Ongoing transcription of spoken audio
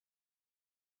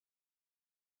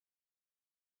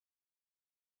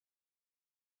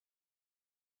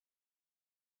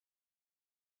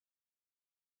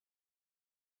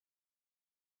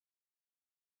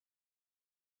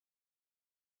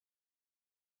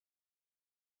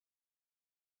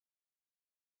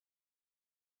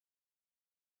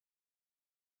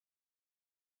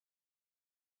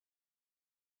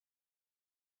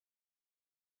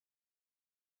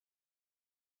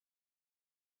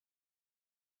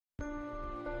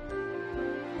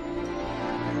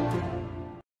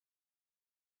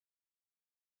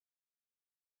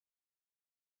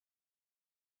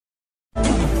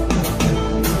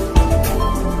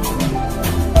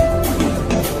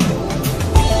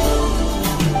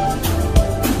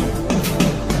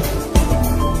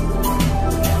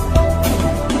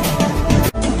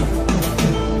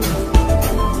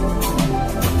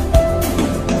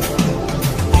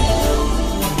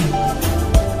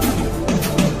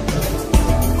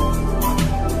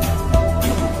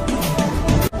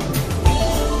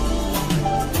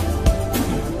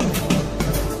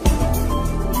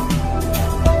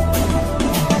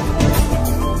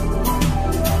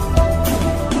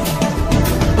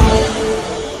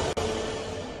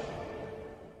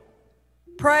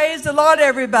Praise the Lord,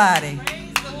 everybody.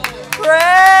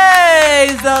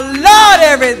 Praise the Lord,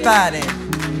 everybody.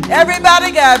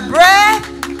 Everybody got breath,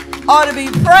 ought to be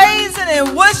praising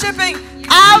and worshiping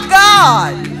our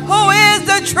God, who is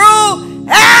the true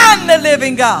and the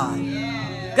living God.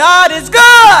 God is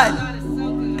good.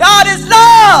 God is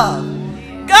love.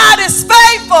 God is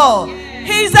faithful.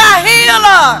 He's our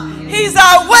healer. He's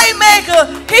our way maker.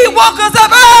 He woke us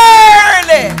up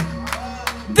early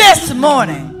this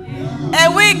morning.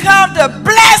 And we come to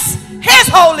bless his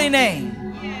holy name.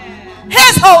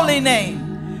 His holy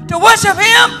name. To worship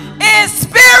him in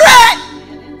spirit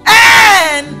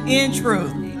and in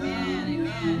truth.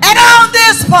 And on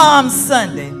this Palm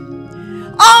Sunday,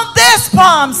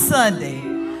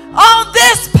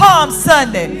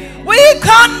 we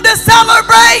come to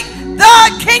celebrate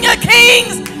the King of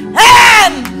Kings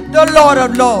and the Lord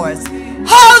of Lords.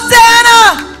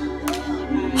 Hosanna!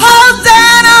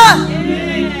 Hosanna!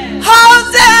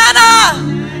 Hosanna!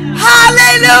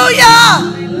 Hallelujah!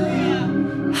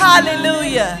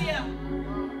 Hallelujah!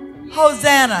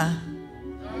 Hosanna!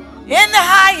 In the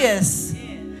highest,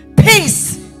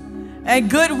 peace and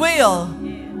goodwill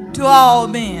to all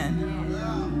men.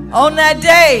 On that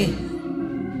day,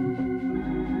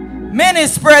 many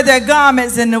spread their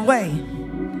garments in the way,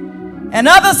 and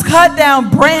others cut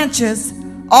down branches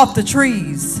off the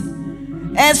trees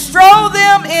and strode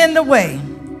them in the way.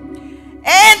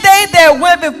 And they that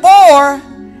went before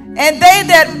and they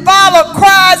that followed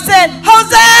cried, saying,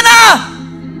 Hosanna!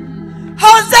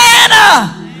 Hosanna!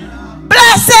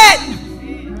 Blessed!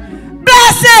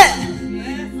 Blessed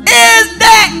is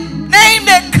that name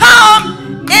that come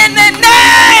in the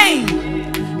name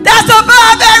that's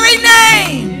above every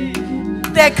name,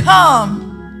 that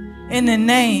come in the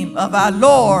name of our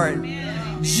Lord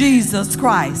Jesus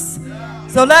Christ.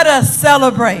 So let us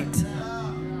celebrate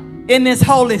in this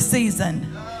holy season,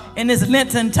 in this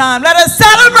Lenten time. Let us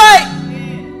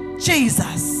celebrate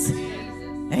Jesus.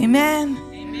 Amen.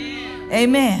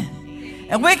 Amen.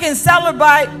 And we can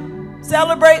celebrate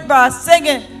by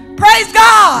singing, praise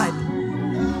God.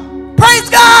 Praise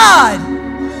God,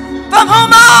 from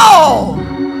whom all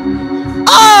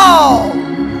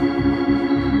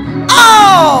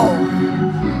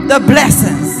the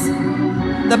blessings,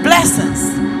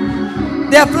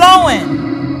 they're flowing.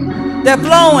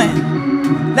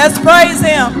 Let's praise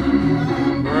him.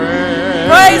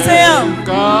 Praise him.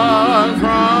 God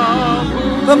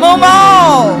from whom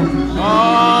all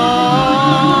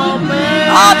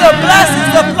the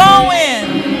blessings are flowing.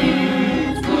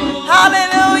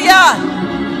 Hallelujah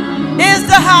is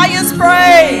the highest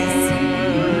praise.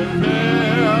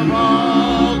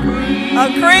 Of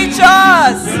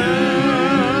creatures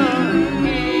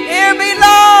here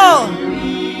below.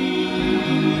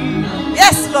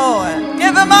 Yes, Lord.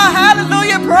 Give him a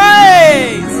hallelujah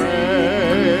praise.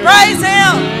 Praise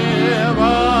him.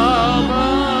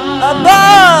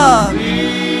 Above.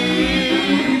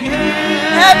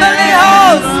 Heavenly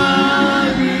hosts.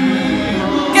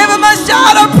 Give him a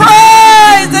shout of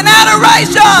praise and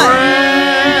adoration.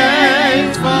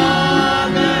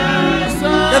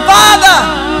 The Father,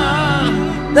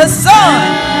 the Son,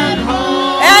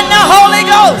 and the Holy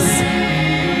Ghost.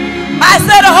 I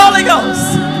said the Holy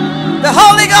Ghost. The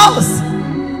Holy Ghost.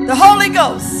 The Holy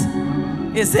Ghost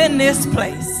is in this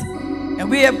place. And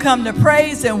we have come to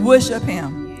praise and worship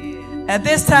him. At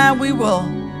this time we will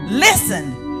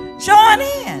listen. Join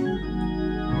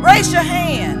in. Raise your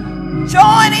hand.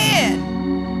 Join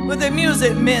in with the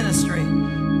music ministry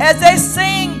as they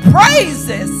sing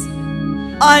praises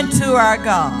unto our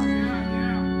God.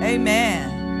 Amen.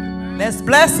 Let's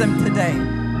bless him today.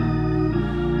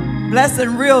 Bless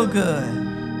him real good.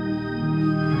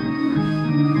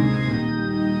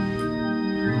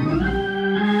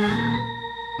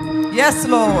 Yes,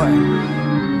 Lord.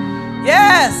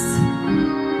 Yes.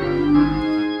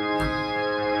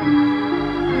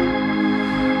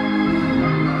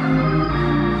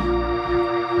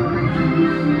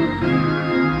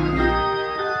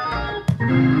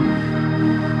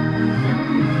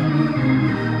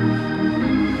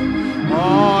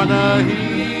 On a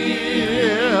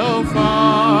hill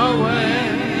far away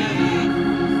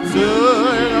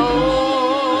stood an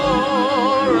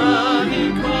old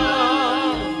rugged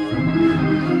cross,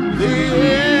 the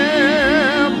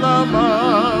emblem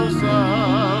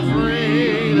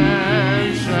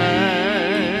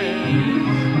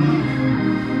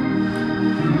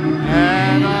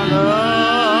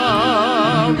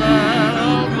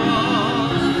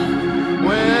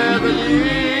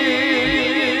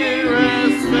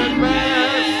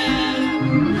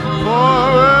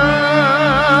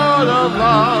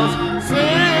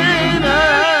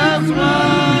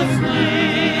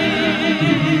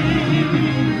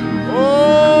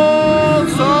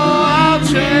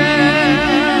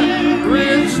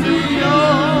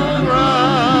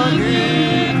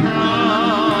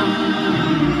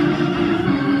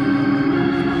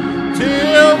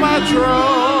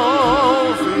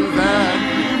trophy that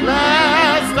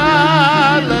last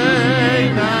I lay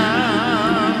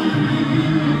down.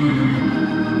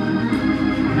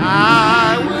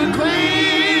 I will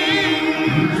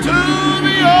cling to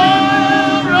the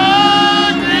old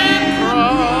rugged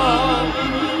cross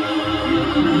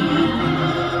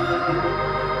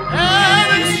and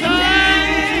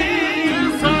exchange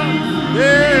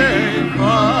someday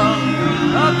for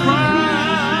a crown.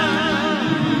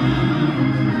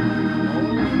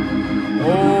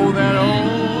 Oh, that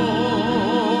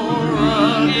old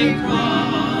rugged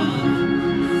cross,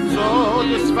 so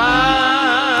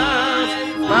despised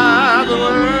by the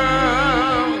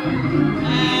world,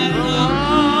 the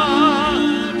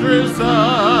wondrous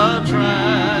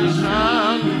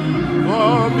attraction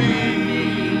for me.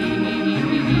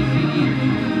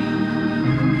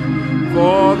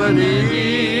 For the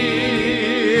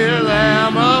dear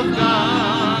Lamb of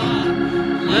God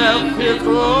left his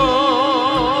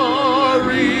glory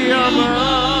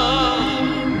above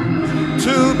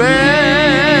to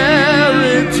bear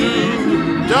it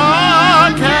to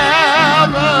dark Calvary.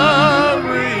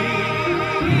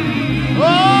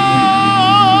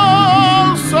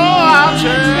 Oh, so I'll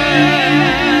cherish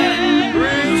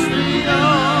the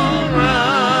old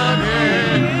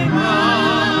rugged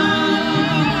cross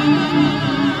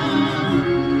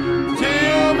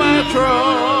till my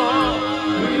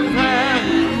trophies at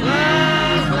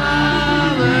last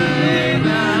I lay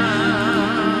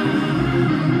down.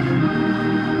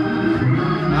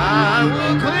 I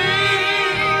will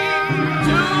cling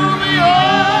to the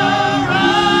old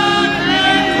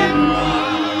rugged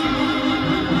cross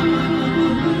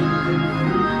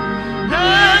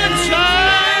and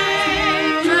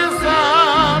change it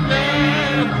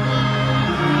someday.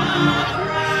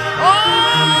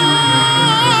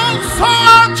 Oh, so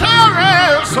I'll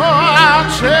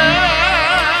cherish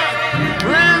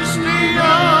the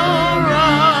old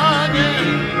rugged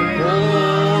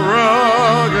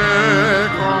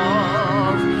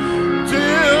cross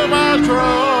till my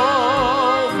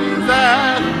trophies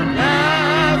at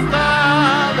last I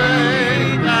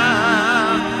lay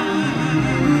down.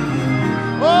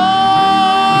 Oh,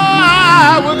 I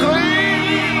will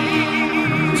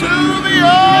cling to the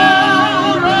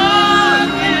old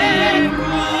rugged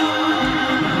cross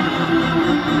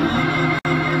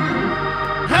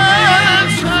and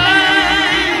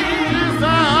change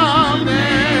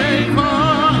someday for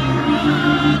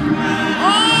oh,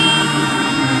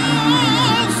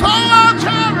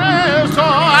 so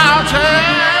I'll cherish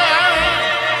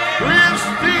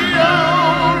the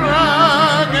old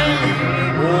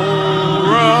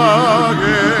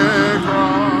rugged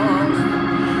cross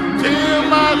till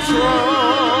my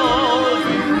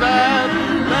trophy that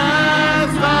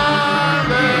last I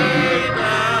lay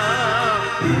down.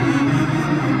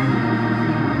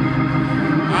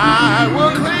 I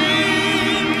will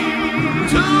cling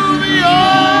to the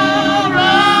old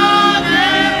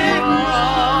rugged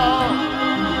cross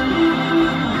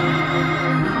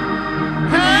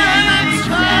and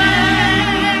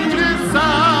exchange it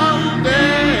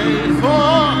someday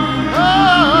for a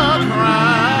crown.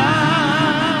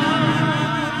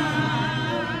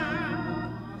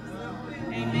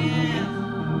 Amen.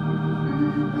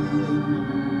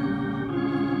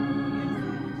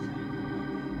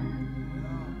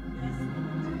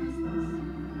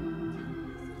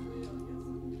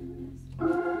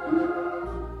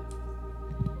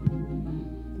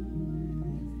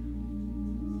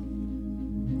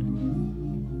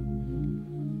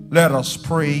 Let us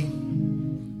pray.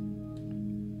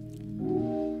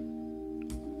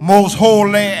 Most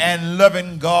holy and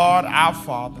loving God, our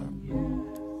Father,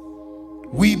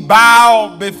 we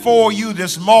bow before you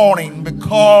this morning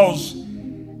because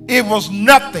it was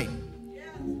nothing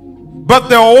but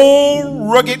the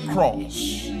old rugged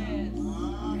cross.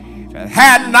 If it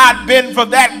had not been for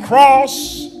that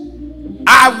cross,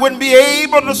 I wouldn't be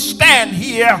able to stand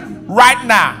here right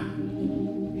now.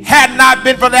 Had not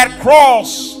been for that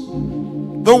cross,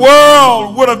 the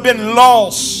world would have been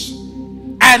lost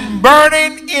and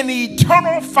burning in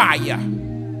eternal fire.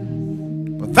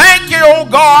 But thank you, oh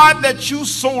God, that you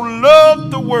so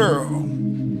loved the world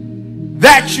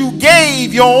that you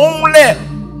gave your only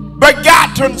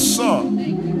begotten Son,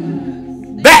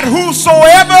 that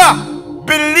whosoever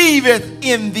believeth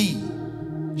in thee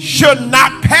should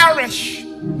not perish,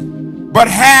 but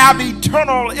have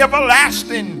eternal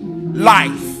everlasting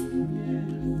life.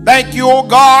 Thank you, oh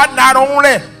God, not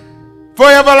only for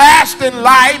everlasting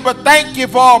life, but thank you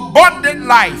for abundant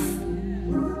life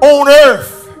on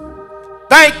earth.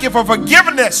 Thank you for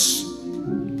forgiveness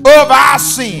of our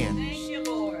sins. Thank you,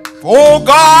 Lord. Oh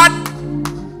God,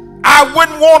 I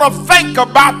wouldn't want to think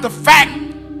about the fact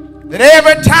that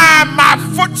every time my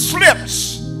foot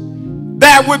slips,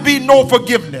 there would be no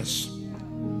forgiveness.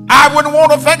 I wouldn't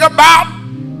want to think about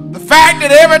the fact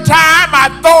that every time I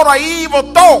thought an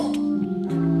evil thought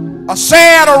or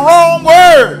said a wrong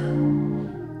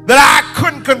word that I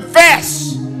couldn't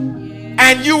confess,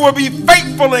 and you will be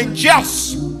faithful and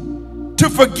just to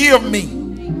forgive me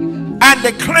and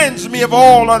to cleanse me of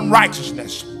all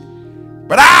unrighteousness.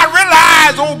 But I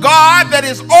realize, oh God, that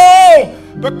it's all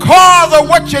because of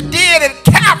what you did at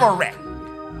Calvary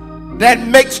that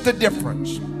makes the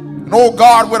difference. And oh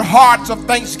God, with hearts of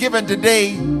thanksgiving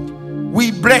today,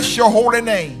 we bless your holy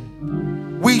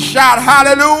name. We shout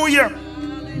hallelujah.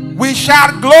 We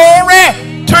shout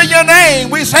glory to your name.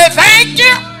 We say thank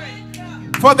you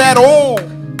for that old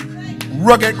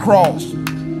rugged cross.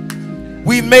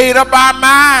 We made up our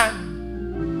mind,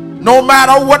 no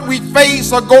matter what we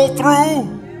face or go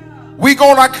through, we're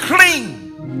going to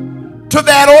cling to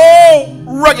that old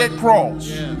rugged cross.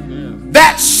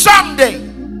 That someday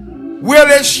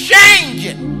we'll exchange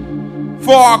it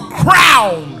for a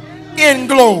crown in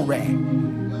glory.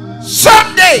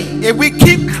 Someday, if we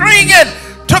keep clinging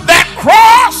to that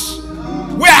cross,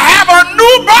 we'll have a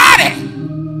new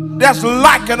body that's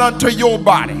likened unto your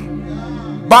body.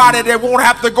 Body that won't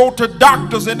have to go to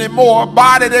doctors anymore. A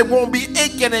body that won't be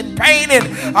aching and paining.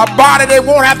 A body that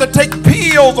won't have to take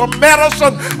pills or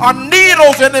medicine or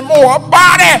needles anymore. A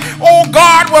body, oh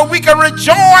God, where we can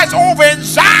rejoice over in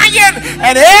Zion,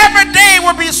 and every day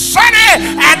will be sunny,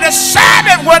 and the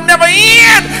Sabbath will never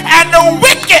end, and the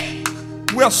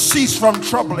wicked will cease from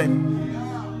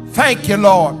troubling. Thank you,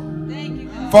 Lord,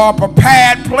 for a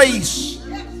prepared place,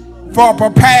 for a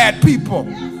prepared people.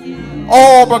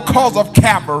 All because of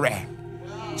Calvary.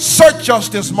 Search us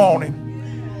this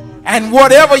morning, and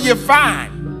whatever you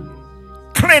find,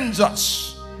 cleanse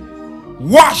us,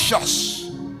 wash us,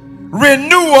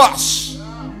 renew us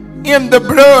in the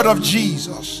blood of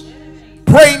Jesus.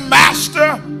 Pray,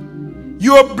 Master,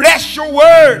 you'll bless your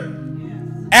word,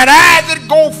 and as it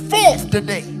go forth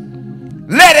today,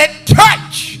 let it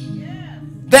touch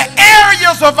the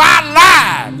areas of our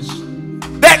lives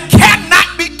that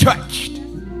cannot be touched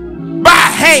by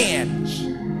hands.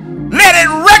 Let it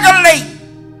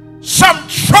regulate some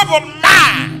troubled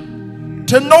mind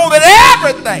to know that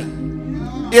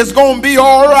everything is going to be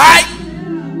all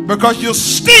right because you're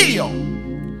still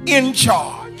in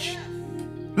charge.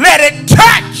 Let it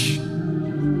touch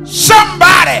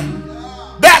somebody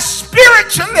that's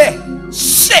spiritually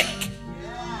sick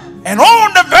and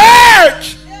on the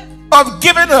verge of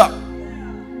giving up,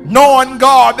 knowing,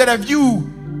 God, that if you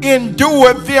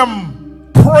endure them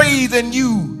praising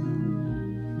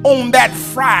you on that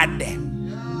Friday,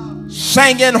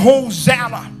 singing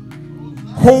Hosanna,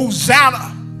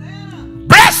 Hosanna,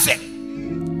 blessed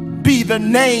be the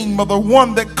name of the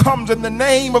one that comes in the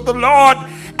name of the Lord.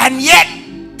 And yet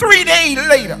 3 days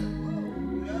later,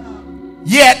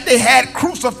 yet they had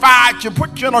crucified you,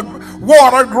 put you in a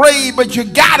water grave, but you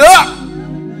got up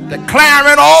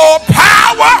declaring all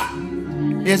power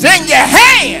is in your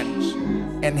hands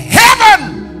in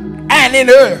heaven and in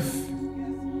earth,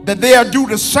 that they'll do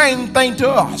the same thing to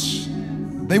us.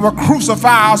 They will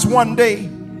crucify us one day,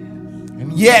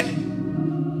 and yet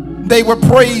they will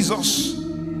praise us.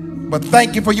 But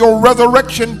thank you for your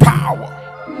resurrection power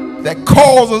that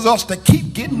causes us to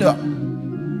keep getting up.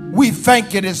 We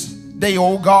thank you this day,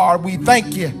 oh God. We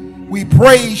thank you. We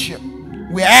praise you.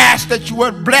 We ask that you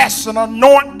would bless and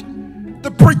anoint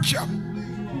the preacher,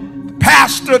 the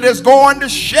pastor that's going to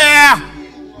share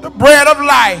the bread of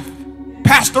life,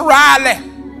 Pastor Riley.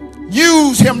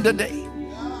 Use him today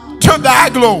to thy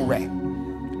glory.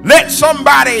 Let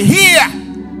somebody hear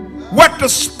what the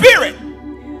Spirit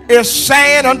is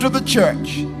saying unto the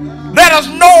church. Let us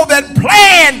know that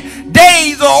planned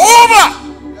days are over,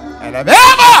 and if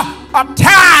ever a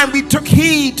time we took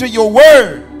heed to your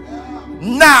word,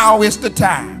 now is the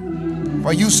time.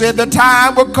 For you said the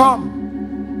time will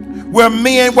come where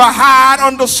men will hide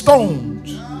under stones.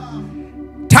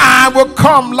 Time will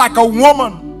come like a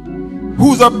woman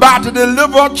who's about to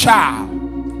deliver a child.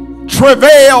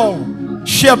 Travail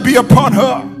shall be upon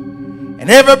her, and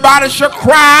everybody shall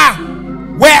cry,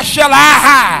 where shall I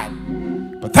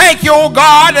hide? But thank you, oh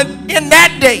God, that in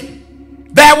that day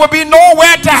there will be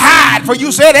nowhere to hide. For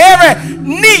you said every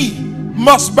knee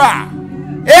must bow,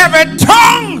 every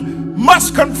tongue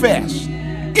must confess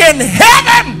in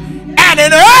heaven and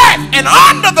in earth and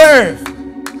under the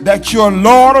earth that you're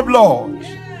Lord of lords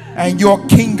and you're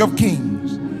King of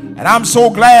kings. And I'm so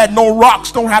glad no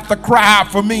rocks don't have to cry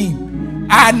out for me.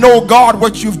 I know, God,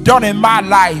 what you've done in my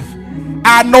life.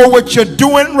 I know what you're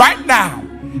doing right now.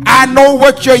 I know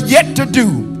what you're yet to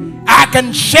do. I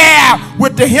can share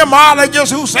with the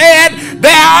hymnologists who said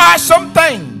there are some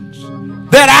things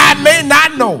that I may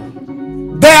not know.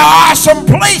 There are some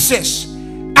places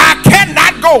I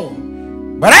cannot go.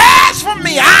 But as for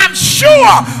me, I'm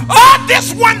sure of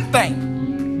this one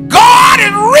thing. God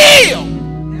is real,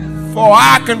 for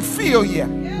I can feel you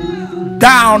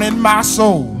down in my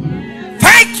soul.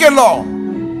 Thank you,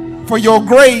 Lord, for your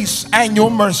grace and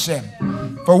your mercy.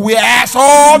 For we ask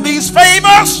all these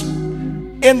favors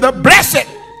in the blessed,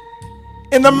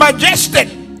 in the majestic,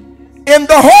 in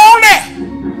the holy,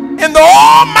 in the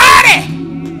almighty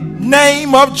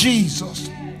name of Jesus.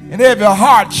 And every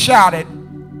heart shouted,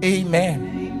 amen.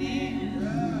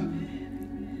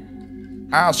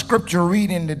 Our scripture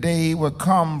reading today will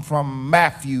come from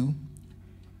Matthew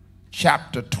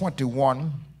chapter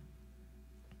 21.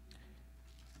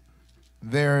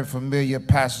 Very familiar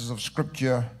passage of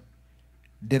scripture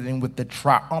dealing with the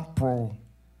triumphal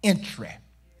entry.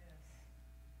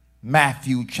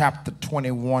 Matthew chapter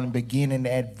 21, beginning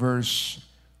at verse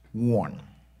 1.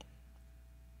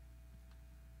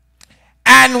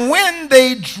 And when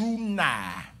they drew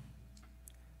nigh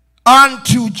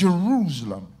unto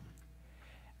Jerusalem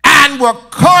and were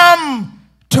come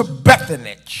to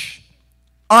Bethany,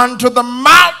 unto the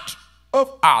Mount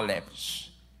of Olives,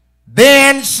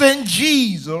 then sent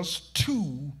Jesus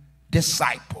 2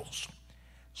 disciples,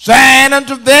 saying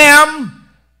unto them,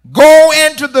 go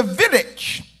into the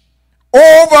village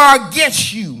over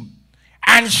against you,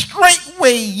 and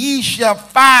straightway ye shall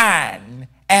find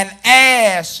an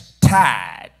ass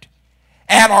tied,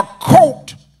 and a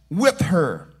colt with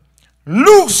her.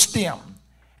 Loose them,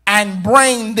 and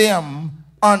bring them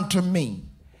unto me.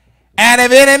 And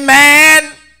if any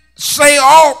man say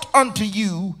aught unto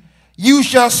you, you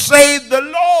shall say, the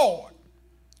Lord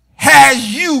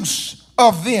has use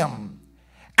of them,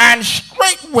 and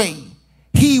straightway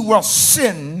he will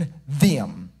send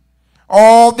them.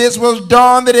 All this was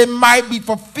done that it might be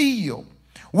fulfilled,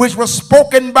 which was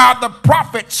spoken by the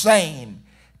prophet, saying,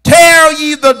 tell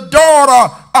ye the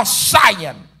daughter of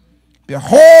Zion,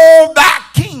 behold, thy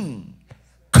king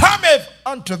cometh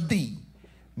unto thee,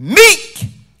 meek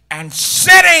and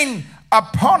sitting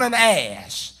upon an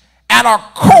ass, and a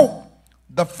colt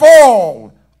the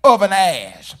foal of an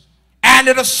ass. And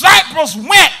the disciples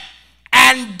went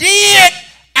and did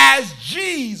as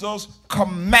Jesus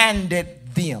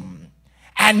commanded them,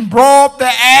 and brought the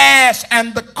ass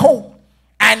and the colt,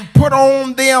 and put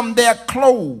on them their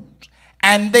clothes,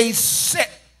 and they set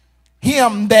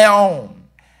him thereon.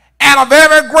 And a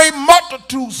very great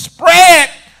multitude spread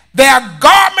their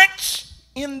garments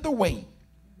in the way.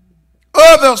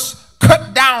 Others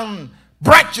cut down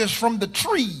branches from the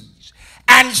trees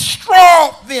and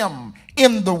strawed them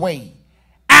in the way.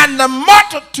 And the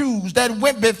multitudes that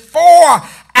went before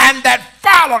and that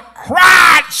followed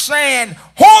cried, saying,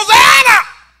 Hosanna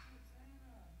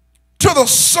to the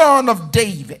Son of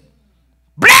David.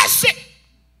 Blessed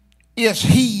is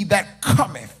he that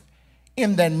cometh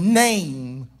in the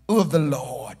name of the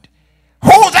Lord.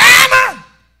 Hosanna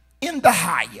in the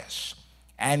highest.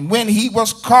 And when he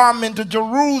was come into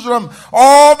Jerusalem,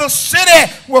 all the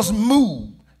city was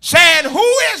moved, saying,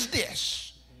 who is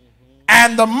this?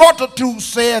 And the multitude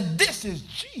said, this is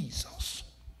Jesus.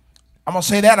 I'm going to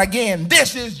say that again.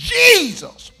 This is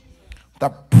Jesus, the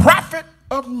prophet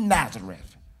of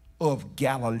Nazareth of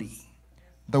Galilee.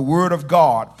 The word of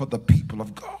God for the people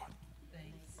of God.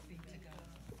 Thanks be to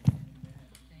God.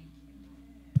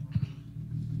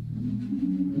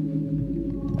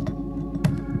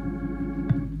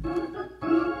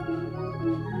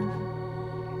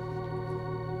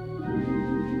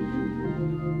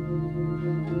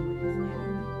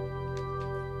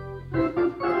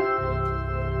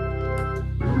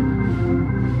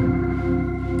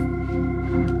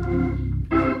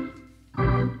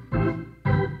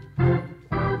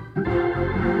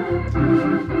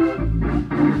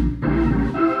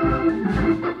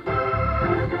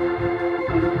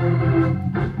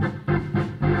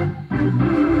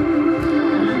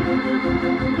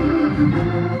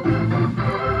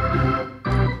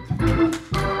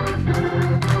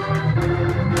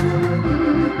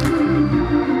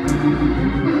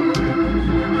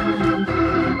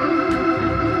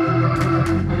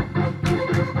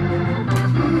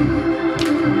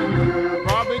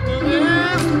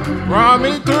 Brought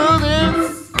me through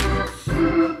this.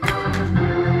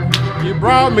 You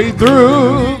brought me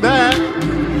through that.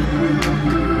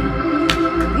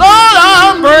 Lord,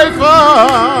 I'm grateful.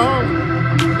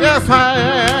 Yes, I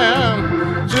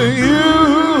am to you.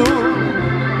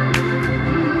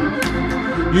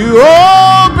 You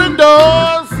open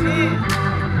doors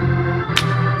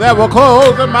that never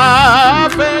closing my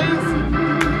face.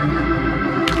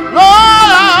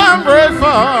 Lord, I'm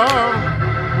grateful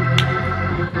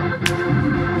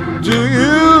to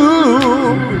you.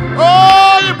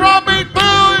 Oh, you brought me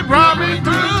through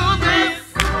this.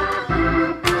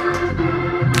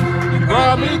 You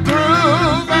brought me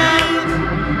through that.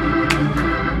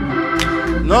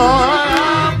 Lord,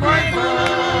 I'm grateful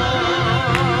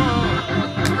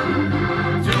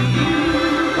to you.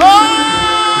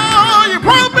 Oh, you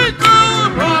brought me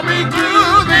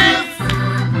through this.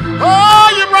 Oh,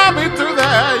 you brought me through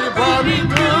that. You brought me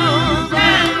through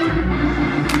that.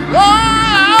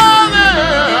 Lord,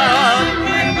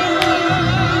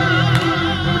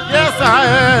 yes, I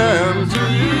am to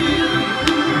you.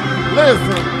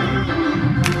 Listen,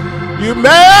 you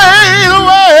made a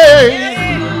way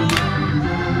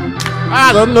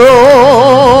out of no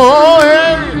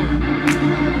way.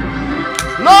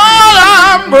 Lord,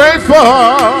 I'm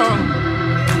grateful.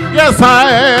 Yes, I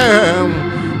am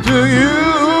to you.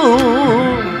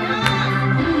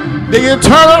 Then you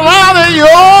turn around and you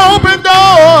open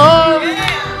doors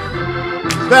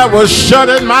that was shut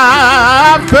in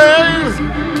my face.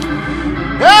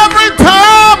 Every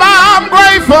time I'm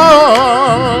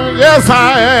grateful. Yes,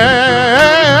 I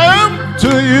am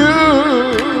to you.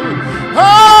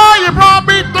 Oh, you brought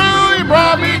me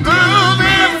through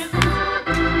this.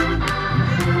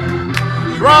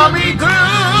 You brought me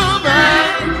through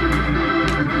that.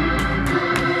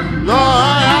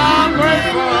 Lord, I'm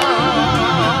grateful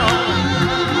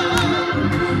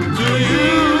to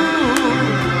you.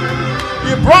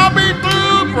 You brought me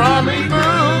through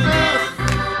this.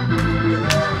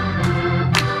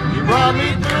 You brought me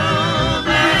through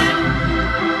that.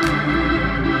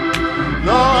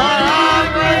 Lord, I'm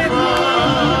grateful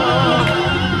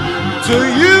to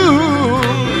you.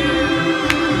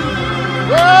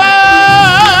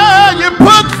 Well, you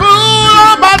put food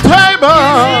on my table.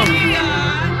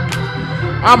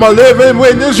 I'm a living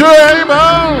witness, you're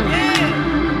able.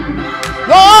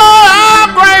 Lord, I'm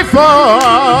grateful.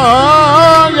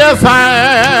 Yes, I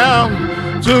am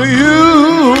to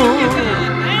you.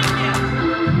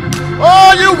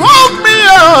 Oh, you woke me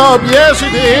up. Yes, you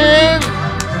did.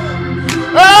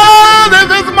 Early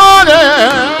this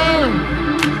morning.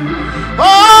 Oh,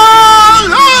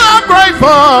 Lord, I'm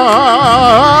grateful.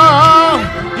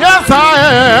 Yes, I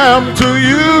am to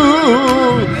you.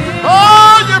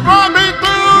 Oh, you brought me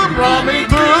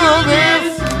through this.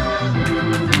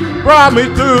 Brought me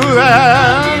through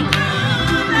that.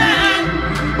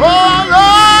 Oh,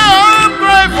 Lord, I'm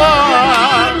grateful.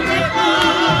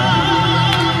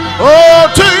 Oh,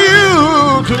 to you.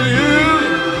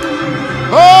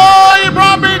 Oh, you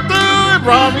brought me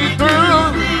through.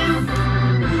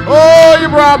 Oh, you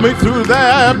brought me through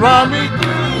that.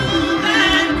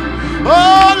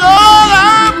 Oh, Lord,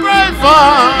 I'm grateful.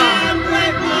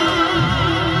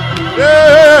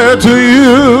 Yeah, to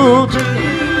you.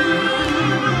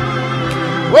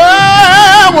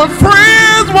 Well, when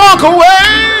friends walk away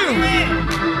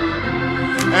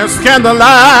and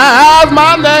scandalize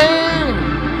my name,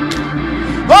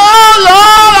 oh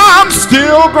Lord, I'm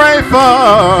still grateful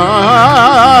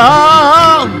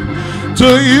to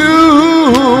you.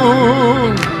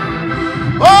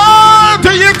 Oh,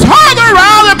 till you turn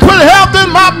around and put health in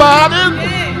my body,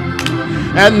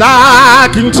 and I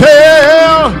can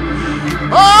tell.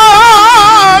 Oh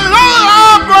Lord,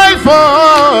 I'm grateful.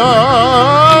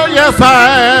 Yes, I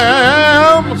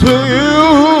am to you.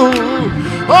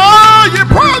 Oh, you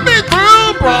brought me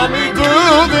through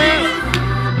this.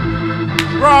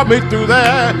 Brought me through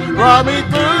that.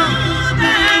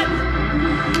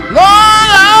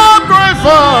 Lord, I'm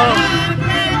grateful.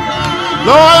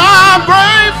 Lord, I'm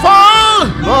grateful.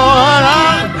 Lord,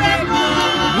 I'm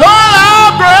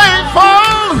grateful.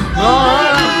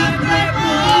 Lord,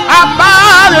 I'm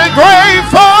mighty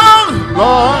grateful.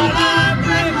 Lord,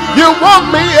 you woke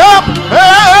me up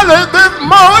early this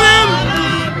morning,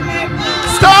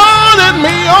 started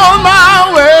me on my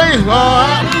way,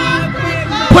 Lord.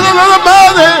 Put a little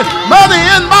money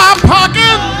in my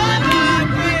pocket.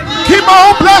 Keep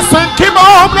on blessing. Keep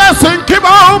on blessing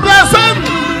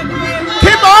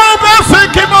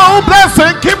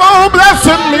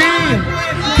me.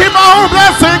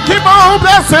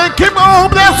 Keep on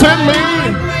blessing me.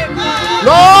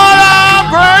 Lord, I'm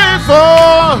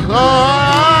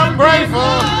grateful.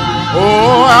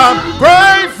 Oh, I'm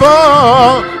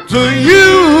grateful to you.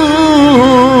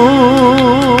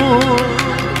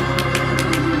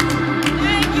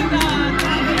 Thank you, God.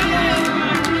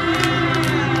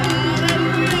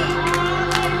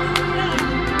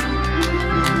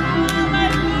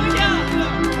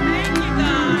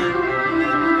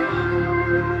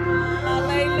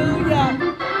 Hallelujah.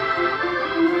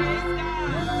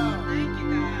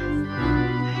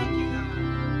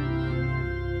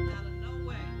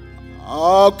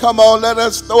 Oh, come on, let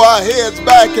us throw our heads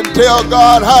back and tell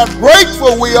God how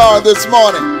grateful we are this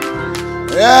morning.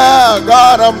 Yeah,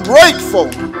 God, I'm grateful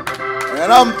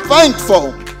and I'm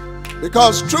thankful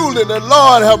because truly the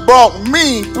Lord have brought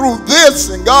me through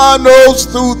this and God knows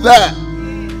through that.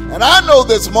 And I know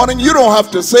this morning, you don't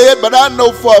have to say it, but I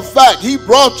know for a fact he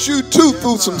brought you too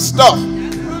through some stuff,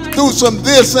 through some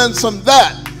this and some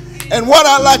that. And what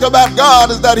I like about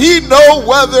God is that he knows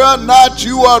whether or not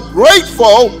you are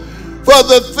grateful for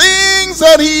the things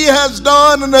that he has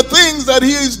done and the things that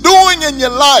he is doing in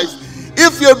your life.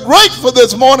 If you're grateful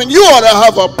this morning, you ought to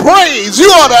have a praise. You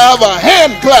ought to have a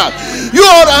hand clap. You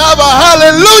ought to have a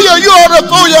hallelujah. You ought to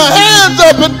throw your hands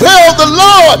up and tell the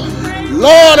Lord,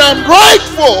 Lord, I'm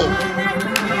grateful.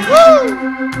 Woo.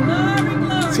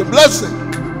 It's a blessing.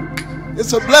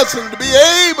 It's a blessing to be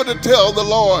able to tell the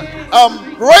Lord,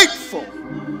 I'm grateful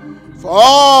for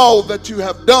all that you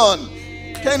have done.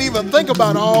 Can't even think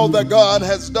about all that God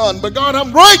has done. But God,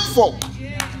 I'm grateful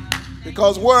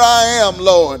because where I am,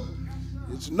 Lord,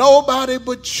 it's nobody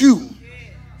but you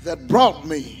that brought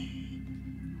me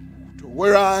to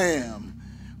where I am.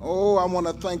 Oh, I want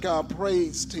to thank our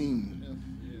praise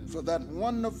team for that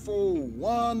wonderful,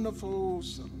 wonderful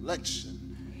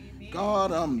selection.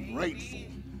 God, I'm grateful.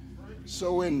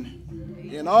 So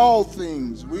in all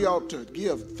things, we ought to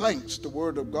give thanks, the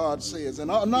word of God says. And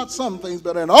not some things,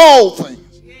 but in all things,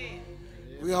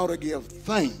 we ought to give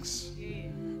thanks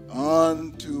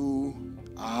unto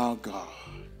our God.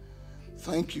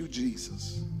 Thank you,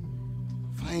 Jesus.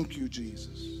 Thank you,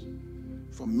 Jesus,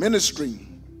 for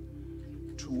ministering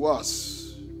to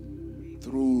us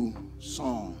through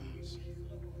songs.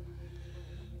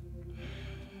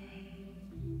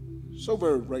 So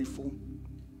very grateful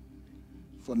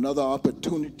for another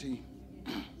opportunity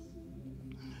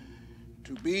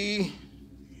to be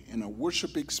in a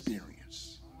worship experience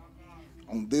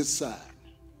on this side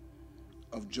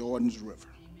of Jordan's River.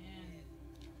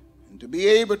 And to be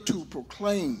able to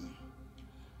proclaim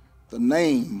the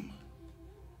name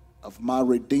of my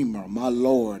Redeemer, my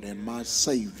Lord and my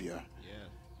Savior,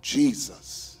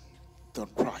 Jesus the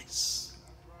Christ.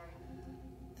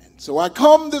 And so I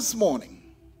come this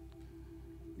morning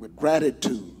with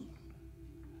gratitude,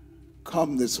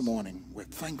 come this morning with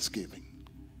thanksgiving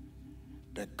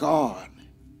that God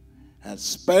has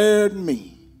spared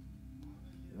me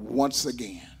once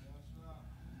again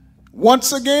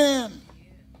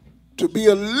to be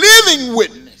a living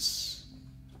witness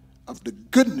of the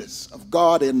goodness of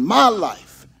God in my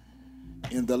life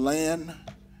in the land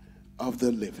of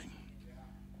the living.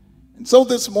 And so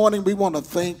this morning we want to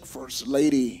thank First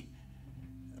Lady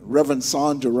Reverend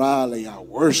Sandra Riley, our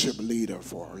worship leader,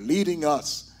 for leading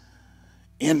us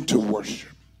into worship.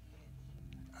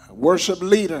 A worship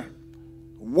leader,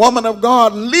 woman of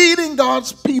God, leading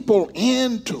God's people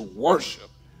into worship.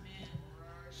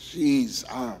 She's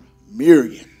our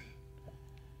Miriam.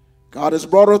 God has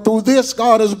brought her through this.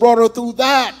 God has brought her through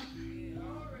that. And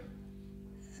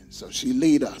so she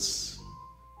lead us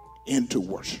into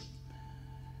worship.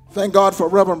 Thank God for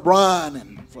Reverend Brian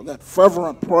and for that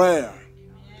fervent prayer.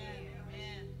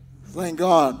 Thank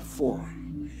God for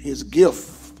his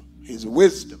gift, his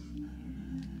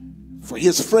wisdom, for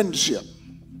his friendship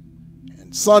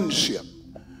and sonship.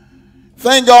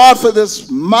 Thank God for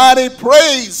this mighty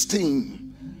praise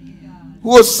team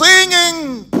who are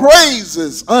singing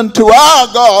praises unto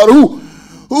our God,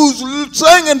 who's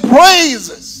singing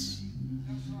praises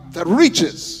that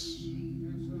reaches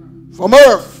from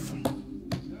earth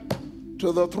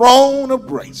to the throne of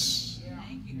grace.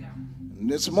 And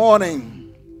this morning,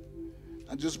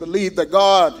 I just believe that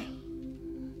God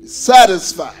is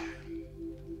satisfied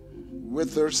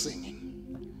with their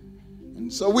singing.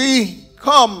 And so we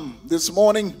come this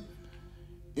morning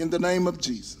in the name of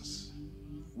Jesus.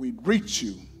 We greet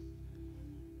you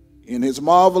in his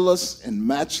marvelous and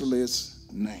matchless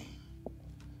name.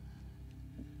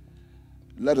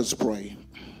 Let us pray.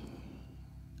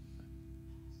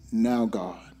 Now,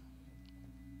 God.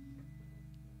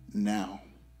 Now.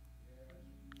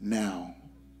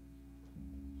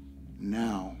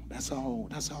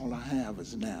 That's all I have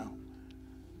is now.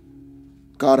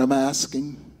 God, I'm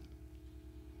asking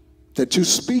that you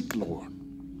speak, Lord.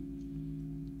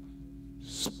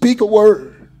 Speak a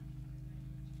word.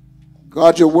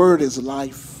 God, your word is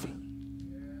life.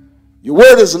 Your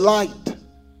word is light.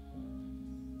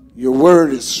 Your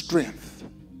word is strength.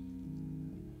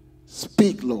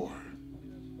 Speak, Lord.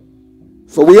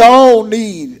 For we all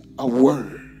need a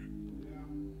word.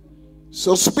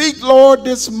 So speak, Lord,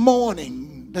 this morning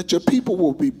that your people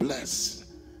will be blessed.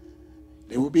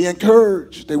 They will be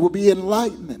encouraged. They will be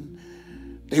enlightened.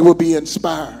 They will be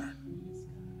inspired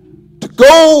to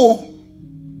go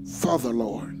Father,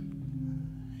 Lord,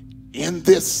 in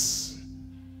this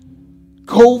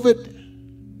COVID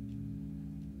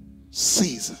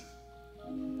season,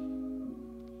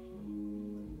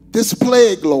 this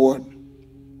plague, Lord,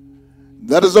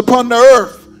 that is upon the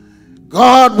earth,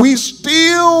 God, we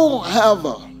still have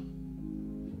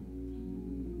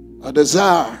a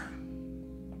desire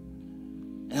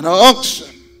and an unction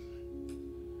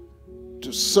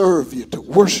to serve you, to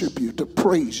worship you, to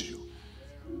praise you.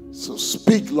 So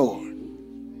speak, Lord,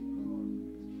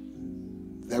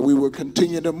 that we will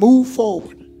continue to move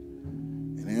forward.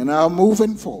 And in our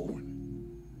moving forward,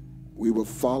 we will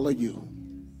follow you.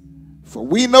 For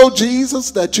we know,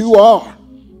 Jesus, that you are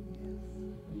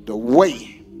the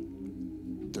way,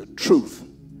 the truth,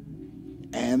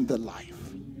 and the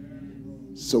life.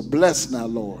 So bless now,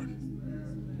 Lord.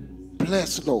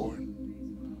 Bless, Lord.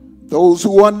 Those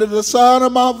who are under the sound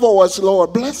of my voice,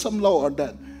 Lord, bless them, Lord,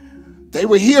 that they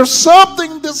will hear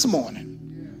something this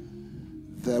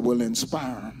morning that will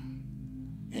inspire them,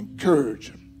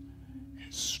 encourage them,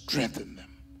 and strengthen them.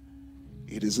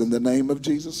 It is in the name of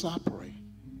Jesus I pray.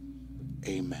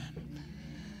 Amen.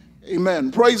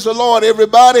 Amen. Praise the Lord,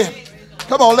 everybody.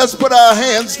 Come on, let's put our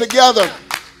hands together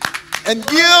and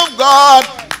give God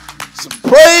some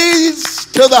praise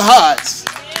to the highest.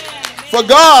 For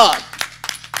God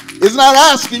is not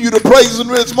asking you to praise him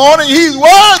this morning. He's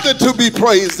worthy to be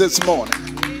praised this morning.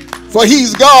 For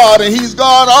he's God, and he's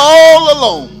God all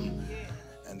alone.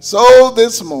 And so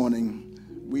this morning,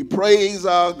 we praise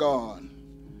our God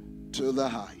to the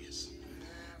highest.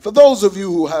 For those of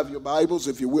you who have your Bibles,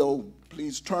 if you will,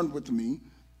 please turn with me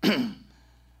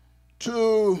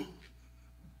to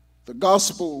the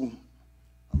Gospel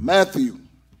of Matthew,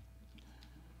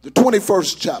 the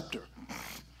 21st chapter.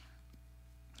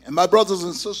 And my brothers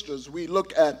and sisters, we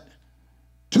look at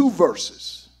two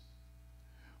verses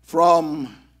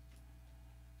from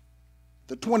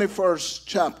the 21st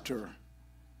chapter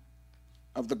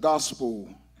of the Gospel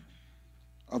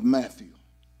of Matthew.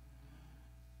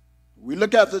 We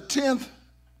look at the 10th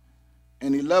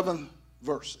and 11th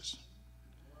verses.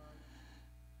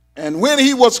 And when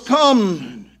he was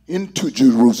come into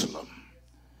Jerusalem,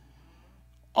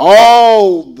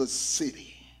 all the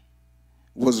city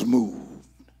was moved.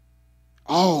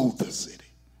 All the city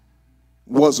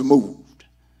was moved,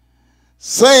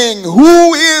 saying,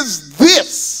 "Who is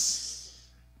this?"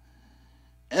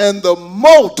 And the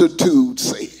multitude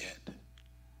said,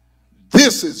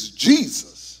 "This is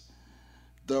Jesus,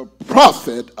 the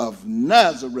prophet of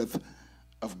Nazareth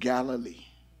of Galilee."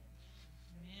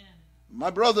 Amen. My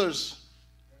brothers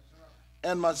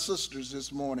and my sisters,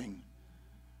 this morning,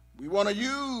 we want to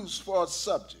use for a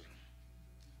subject,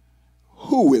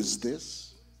 who is this?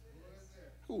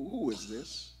 Who is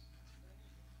this?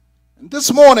 And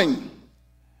this morning,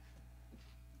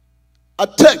 our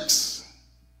text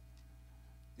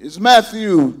is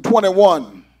Matthew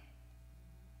 21.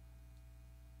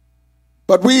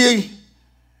 But we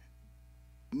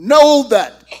know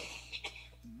that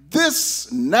this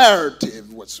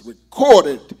narrative was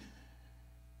recorded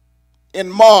in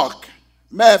Mark,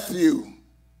 Matthew,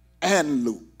 and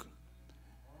Luke,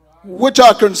 which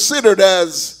are considered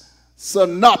as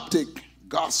synoptic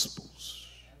Gospels.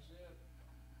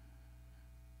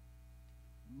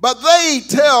 But they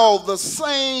tell the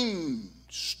same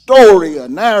story, a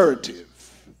narrative,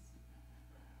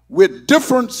 with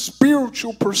different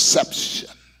spiritual perception.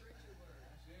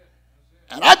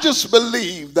 And I just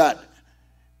believe that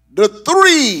the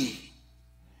three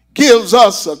gives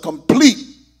us a complete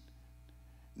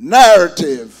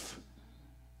narrative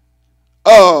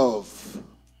of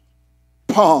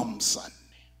Palm Sunday.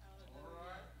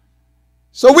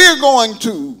 So we're going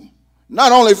to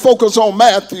not only focus on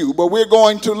Matthew, but we're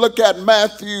going to look at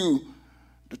Matthew,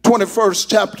 the 21st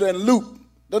chapter, and Luke,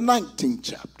 the 19th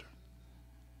chapter.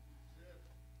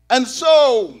 And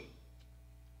so,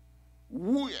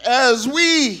 as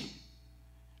we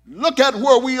look at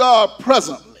where we are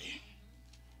presently,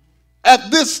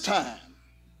 at this time,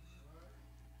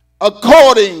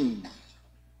 according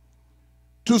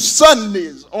to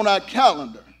Sundays on our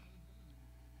calendar,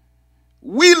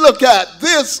 we look at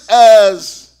this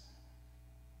as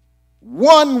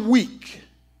 1 week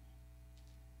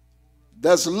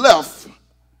that's left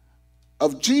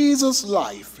of Jesus'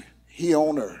 life here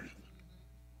on earth.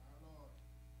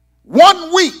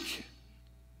 1 week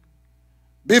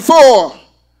before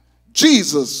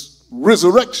Jesus'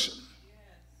 resurrection.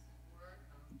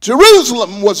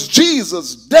 Jerusalem was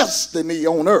Jesus' destiny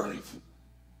on earth.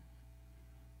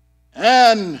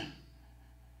 And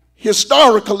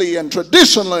historically and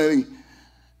traditionally,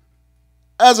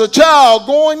 as a child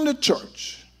going to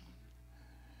church,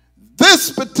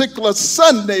 this particular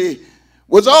Sunday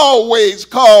was always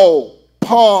called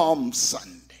Palm Sunday.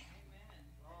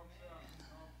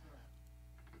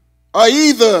 Or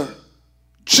either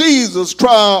Jesus'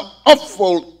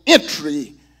 triumphal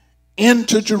entry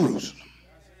into Jerusalem.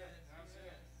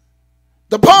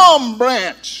 The palm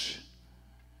branch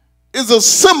is a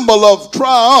symbol of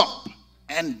triumph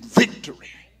and victory.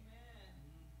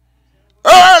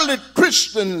 Early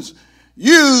Christians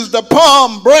used the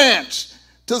palm branch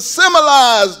to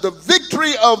symbolize the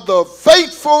victory of the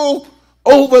faithful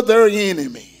over their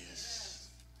enemies.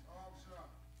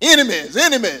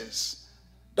 Enemies.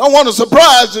 Don't want to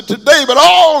surprise you today, but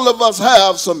all of us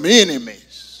have some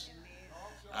enemies.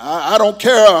 I don't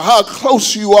care how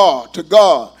close you are to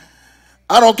God.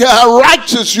 I don't care how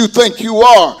righteous you think you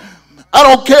are. I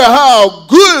don't care how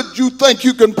good you think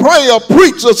you can pray or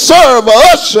preach or serve or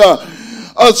usher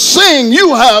or sing.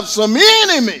 You have some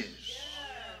enemies.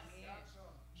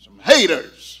 Some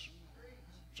haters.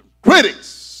 Some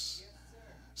critics.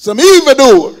 Some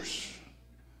evildoers.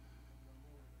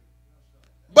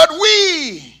 But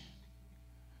we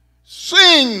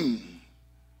sing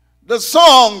the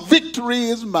song, Victory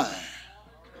is Mine.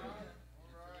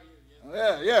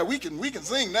 Yeah, we can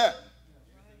sing that.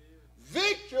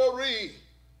 Victory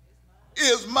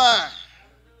is mine.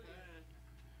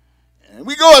 And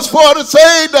we go as far to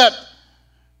say that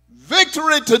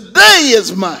victory today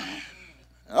is mine.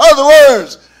 In other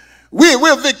words,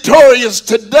 we're victorious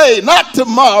today, not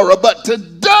tomorrow, but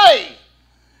today.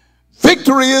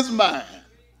 Victory is mine.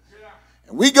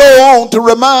 And we go on to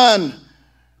remind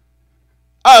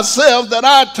ourselves that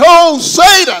I told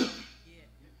Satan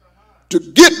to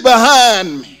get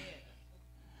behind me,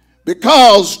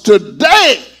 because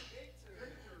today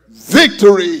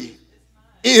victory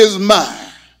is mine.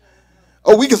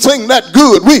 Oh, we can sing that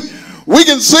good. We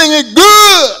can sing it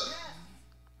good.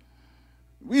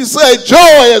 We say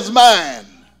joy is mine.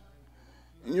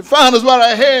 And you find us while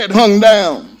our head hung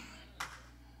down.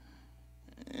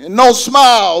 And no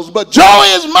smiles, but joy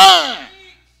is mine.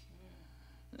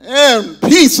 And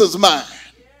peace is mine.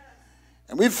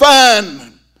 And we find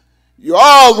you're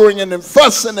arguing and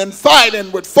fussing and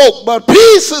fighting with folk, but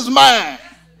peace is mine.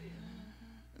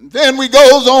 And then we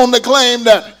goes on to claim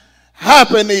that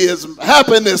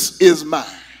happiness is mine.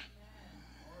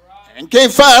 And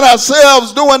can't find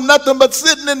ourselves doing nothing but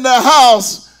sitting in the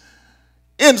house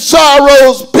in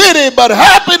sorrow's pity, but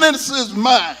happiness is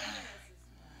mine.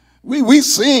 We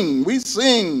sing,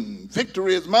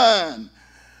 victory is mine.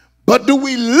 But do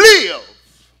we live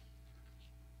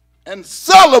and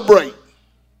celebrate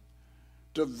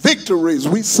the victories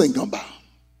we sing about?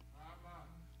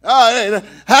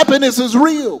 Happiness is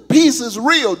real. Peace is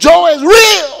real. Joy is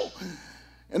real.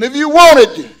 And if you want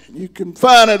it, you can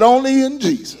find it only in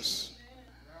Jesus.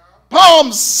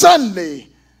 Palm Sunday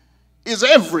is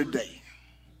every day.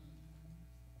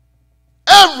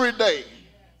 Every day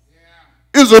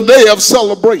is a day of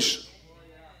celebration.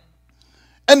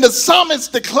 And the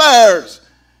psalmist declares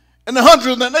in the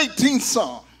 118th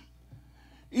Psalm,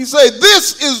 he said,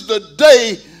 this is the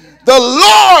day the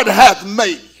Lord hath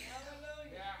made.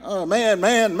 Oh, man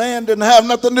didn't have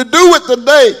nothing to do with the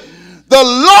day the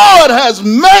Lord has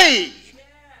made.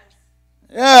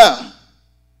 Yeah.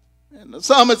 And the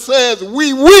psalmist says,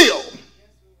 we will.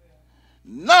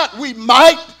 Not we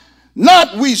might,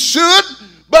 not we should,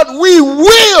 but we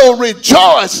will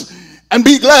rejoice and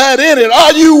be glad in it.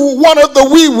 Are you one of the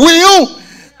we will?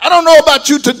 I don't know about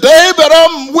you today, but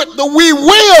I'm with the we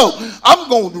will. I'm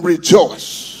going to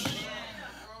rejoice.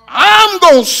 I'm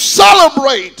going to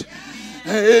celebrate.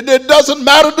 It doesn't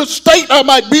matter the state I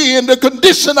might be in, the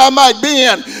condition I might be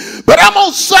in, but I'm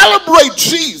going to celebrate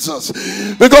Jesus.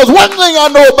 Because one thing I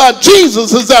know about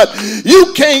Jesus is that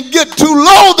you can't get too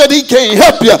low that he can't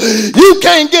help you. You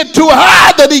can't get too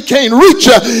high that he can't reach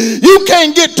you. You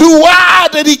can't get too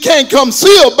wide that he can't come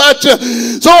see about you.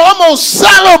 So I'm going to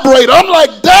celebrate. I'm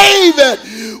like David.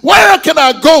 Where can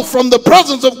I go from the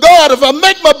presence of God? If I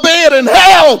make my bed in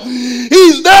hell,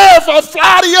 he's there. If I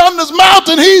fly to yonder's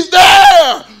mountain, he's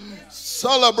there.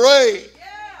 Celebrate.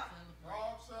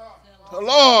 The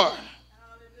Lord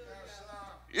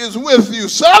is with you.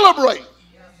 Celebrate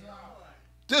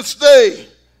this day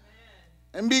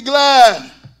and be glad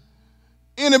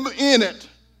in it.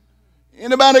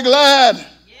 Anybody glad?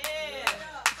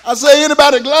 I say,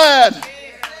 anybody glad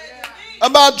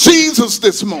about Jesus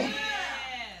this morning?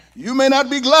 You may not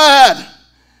be glad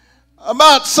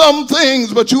about some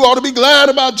things, but you ought to be glad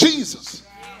about Jesus.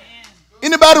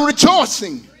 Anybody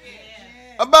rejoicing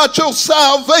about your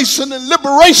salvation and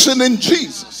liberation in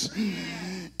Jesus?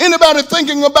 Anybody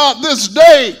thinking about this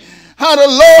day, how the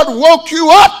Lord woke you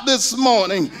up this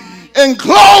morning? and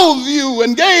clothed you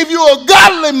and gave you a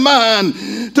godly mind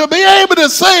to be able to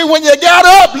say when you got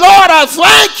up, Lord, I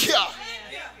thank you.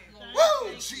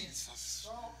 Woo, Jesus.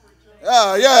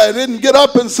 It didn't get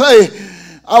up and say,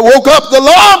 I woke up, the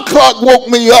alarm clock woke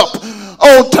me up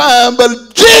on time,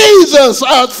 but Jesus,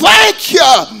 I thank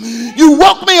you. You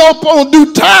woke me up on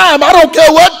due time. I don't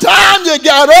care what time you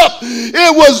got up.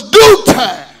 It was due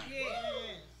time.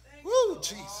 Woo,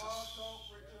 Jesus.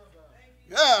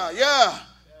 Yeah.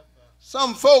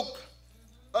 Some folk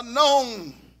are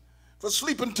known for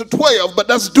sleeping to 12, but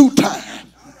that's due time.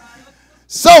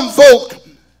 Some folk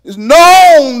is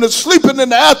known to sleeping in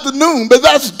the afternoon, but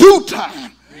that's due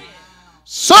time.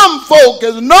 Some folk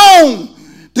is known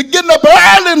to getting up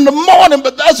early in the morning,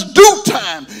 but that's due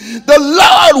time. The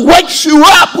Lord wakes you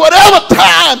up. Whatever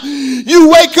time you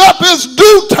wake up is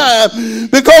due time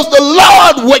because the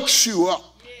Lord wakes you up.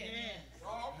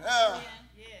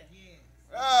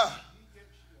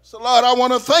 So, Lord, I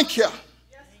want to thank you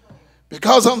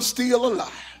because I'm still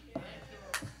alive,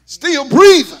 still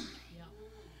breathing,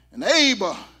 and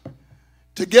able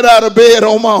to get out of bed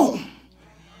on my own.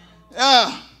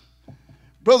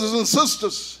 Brothers and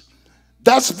sisters,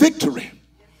 that's victory.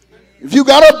 If you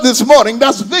got up this morning,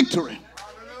 that's victory.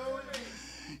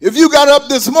 If you got up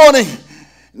this morning,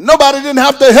 nobody didn't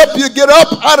have to help you get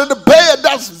up out of the bed,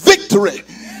 that's victory.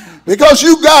 Because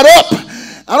you got up.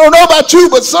 I don't know about you,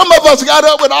 but some of us got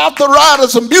up with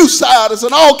arthritis and bursitis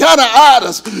and all kind of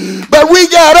itis. But we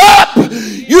got up.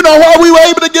 You know why we were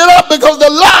able to get up? Because the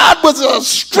Lord was our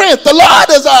strength. The Lord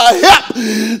is our help.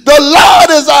 The Lord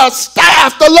is our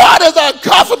staff. The Lord is our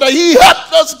comforter. He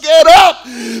helped us get up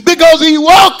because he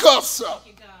woke us up.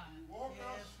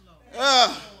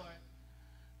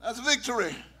 That's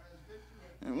victory.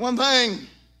 And one thing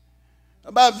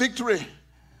about victory,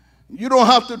 you don't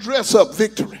have to dress up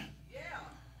victory.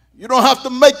 You don't have to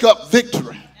make up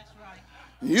victory.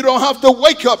 You don't have to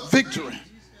wake up victory.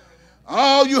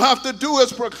 All you have to do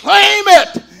is proclaim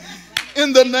it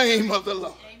in the name of the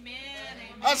Lord.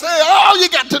 I say all you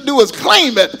got to do is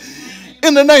claim it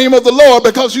in the name of the Lord,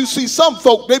 because you see some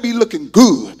folk, they be looking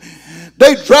good.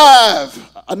 They drive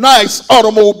a nice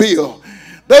automobile.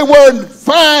 They wear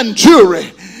fine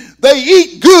jewelry. They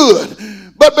eat good.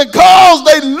 But because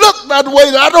they look that way,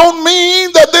 that don't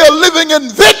mean that they're living in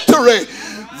victory.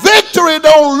 Victory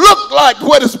don't look like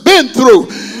what it's been through.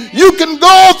 You can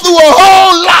go through a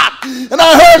whole lot. And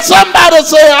I heard somebody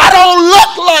say, I don't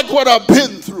look like what I've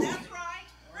been through.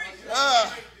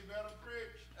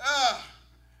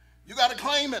 You got to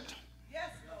claim it.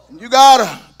 You got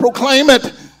to proclaim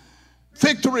it.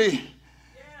 Victory.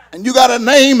 And you got to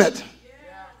name it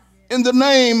in the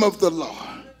name of the Lord.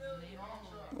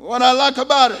 What I like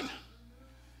about it,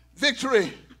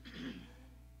 victory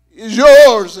is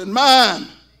yours and mine.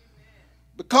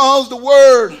 Because the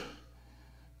word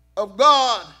of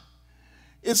God,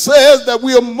 it says that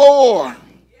we are more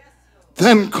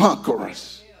than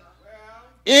conquerors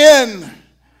in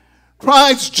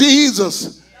Christ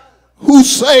Jesus, who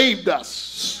saved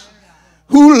us,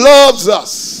 who loves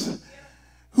us,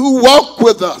 who walks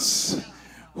with us,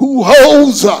 who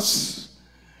holds us,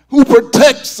 who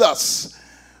protects us,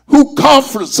 who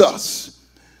comforts us.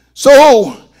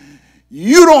 So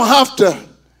you don't have to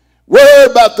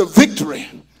worry about the victory.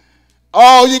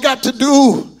 All you got to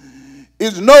do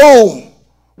is know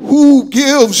who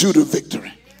gives you the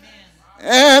victory.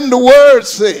 And the word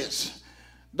says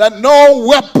that no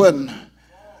weapon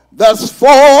that's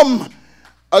formed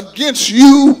against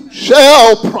you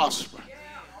shall prosper.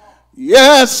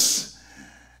 Yes,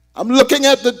 I'm looking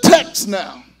at the text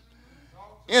now.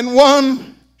 In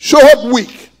one short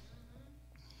week,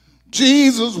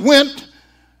 Jesus went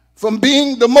from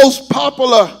being the most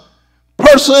popular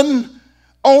person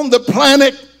on the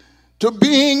planet to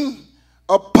being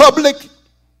a public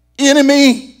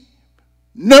enemy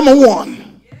number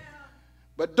one.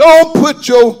 But don't put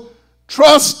your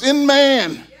trust in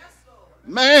man.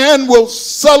 Man will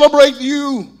celebrate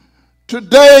you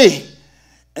today,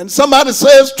 and somebody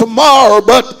says tomorrow,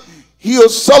 but he'll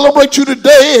celebrate you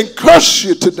today and curse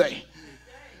you today.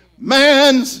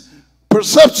 Man's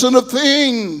perception of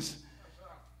things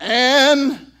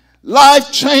and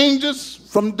life changes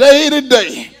from day to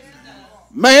day.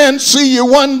 Man see you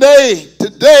one day,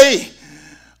 today,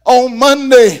 on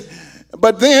Monday,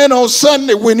 but then on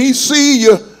Sunday when he see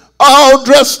you all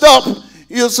dressed up,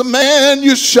 he'll say, man,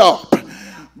 you're sharp.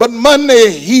 But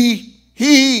Monday he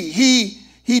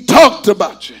talked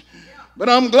about you. But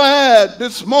I'm glad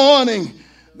this morning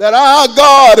that our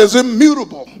God is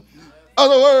immutable. In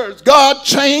other words, God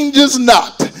changes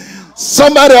not.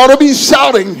 Somebody ought to be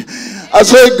shouting. I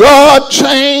say, God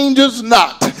changes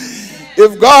not.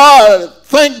 If God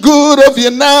think good of you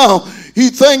now, he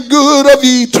think good of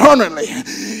you eternally.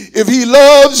 If he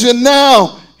loves you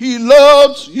now, he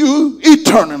loves you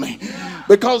eternally.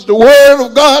 Because the word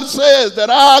of God says that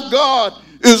our God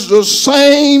is the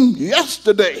same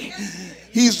yesterday.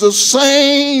 He's the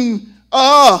same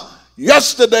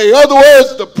yesterday. In other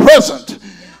words, the present.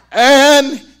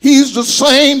 And he's the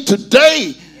same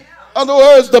today. In other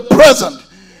words, the present.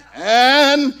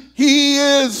 And he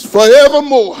is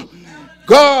forevermore.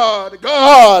 God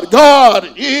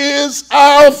is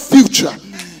our future.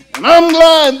 And I'm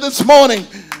glad this morning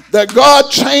that God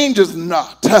changes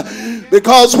not.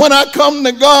 Because when I come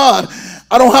to God,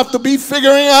 I don't have to be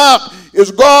figuring out, is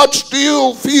God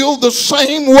still feel the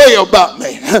same way about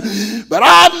me? But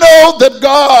I know that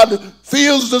God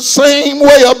feels the same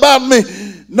way about me,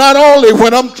 not only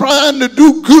when I'm trying to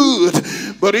do good,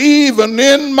 but even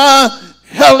in my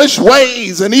hellish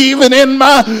ways, and even in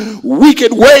my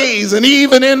wicked ways, and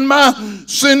even in my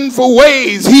sinful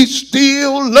ways. He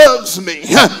still loves me.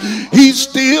 He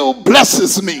still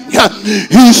blesses me.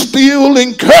 He still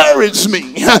encourages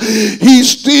me. He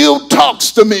still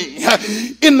talks to me.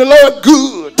 In the Lord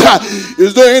good.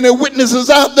 Is there any witnesses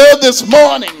out there this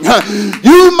morning?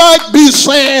 You might be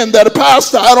saying that,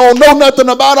 Pastor, I don't know nothing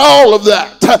about all of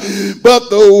that. But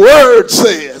the word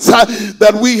says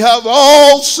that we have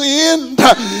all sinned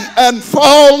and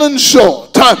fallen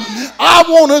short. I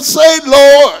want to say,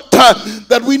 Lord,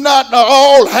 that we not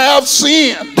all have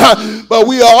sinned, but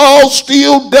we are all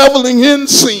still deviling in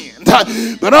sin.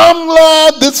 But I'm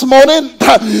glad this morning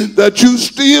that you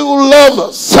still love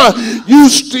us. You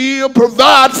still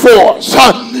provide for us.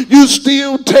 You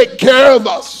still take care of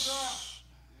us.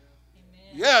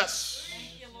 Yes.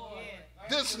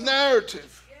 This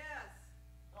narrative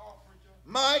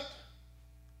might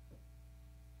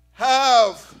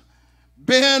have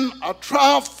been a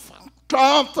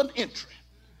triumphant entry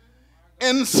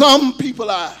in some people's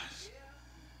eyes.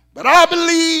 But I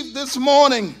believe this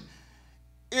morning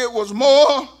it was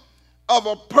more of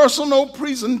a personal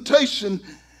presentation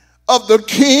of the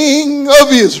King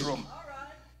of Israel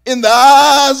in the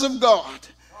eyes of God.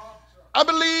 I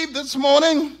believe this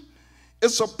morning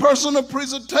it's a personal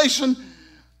presentation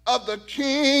of the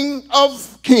King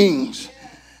of Kings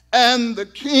and the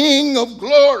King of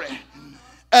Glory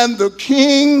and the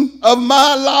King of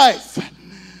my life,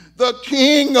 the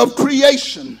King of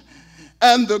creation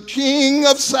and the King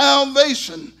of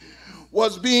salvation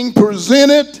was being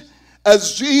presented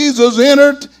as Jesus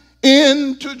entered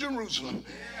into Jerusalem.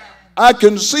 I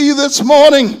can see this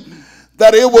morning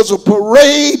that it was a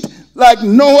parade like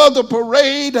no other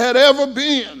parade had ever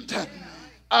been.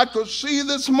 I could see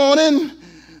this morning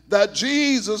that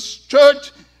Jesus'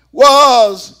 church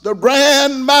was the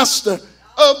grand master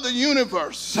of the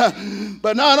universe.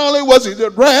 But not only was he the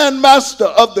grand master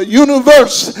of the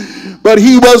universe, but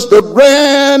he was the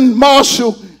grand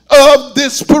marshal of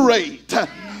this parade.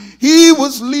 He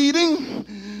was leading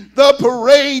the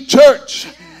parade church,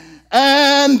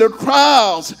 and the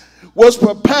crowds was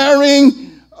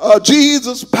preparing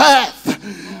Jesus' path.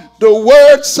 The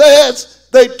word says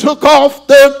they took off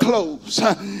their clothes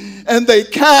and they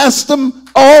cast them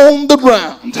on the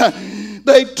ground.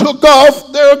 They took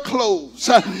off their clothes.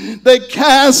 They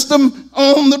cast them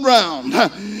on the ground.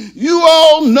 You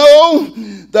all know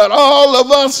that all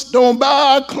of us don't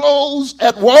buy our clothes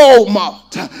at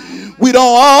Walmart. We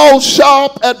don't all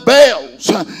shop at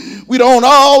Bell's. We don't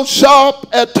all shop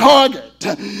at Target.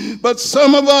 But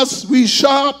some of us, we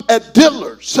shop at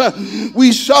Dillard's.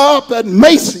 We shop at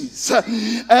Macy's.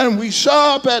 And we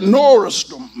shop at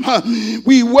Nordstrom.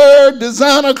 We wear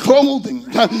designer clothing.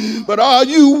 But are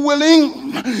you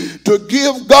willing to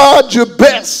give God your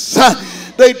best?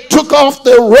 They took off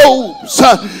their robes.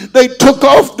 They took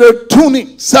off their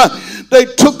tunics. They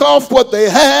took off what they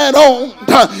had on.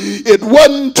 It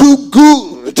wasn't too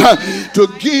good to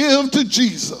give to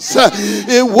Jesus.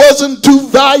 It wasn't too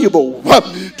valuable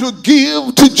to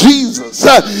give to Jesus.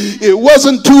 It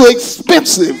wasn't too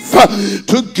expensive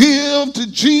to give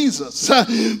to Jesus.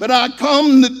 But I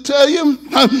come to tell you,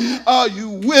 are you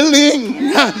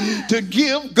willing to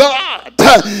give God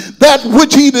that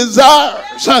which he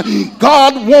desires?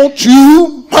 God wants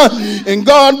you, and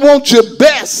God wants your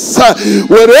best.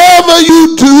 Whatever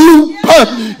you do,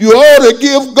 you ought to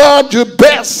give God your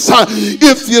best.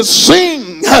 If you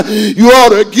sing, you ought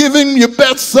to give him your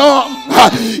best song.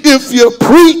 If you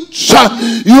preach,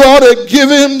 you ought to give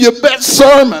him your best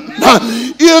sermon.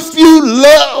 If you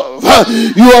love,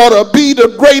 you ought to be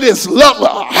the greatest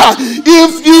lover.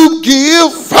 If you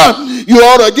give, you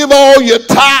ought to give all your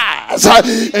tithes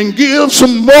and give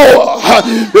some more,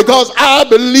 because I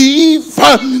believe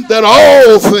that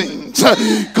all things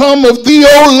blessings come of thee,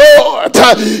 O Lord,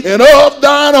 and of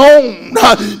thine own,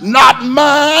 not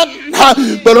mine,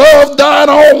 but of thine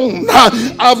own.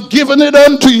 I've given it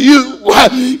unto you.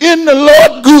 In the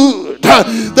Lord good,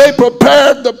 they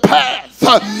prepared the path.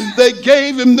 They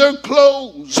gave him their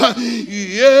clothes.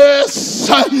 Yes.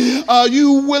 Are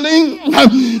you willing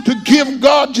to give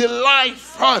God your life?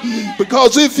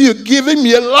 Because if you give him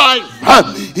your life,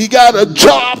 he got a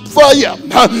job for you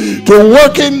to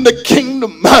work in the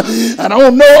kingdom. I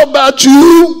don't know about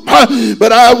you,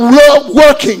 but I love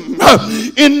working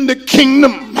in the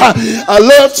kingdom. I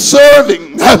love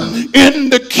serving in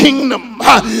the kingdom.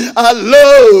 I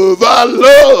love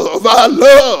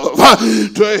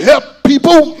to help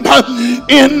people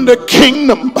in the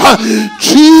kingdom.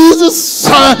 Jesus,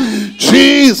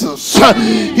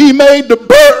 he made the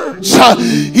birds,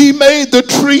 he made the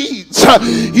trees,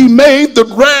 he made the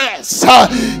grass,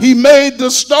 he made the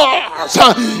stars,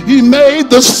 he made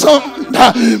the sun,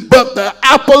 but the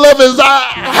apple of his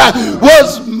eye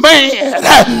was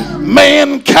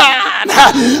mankind.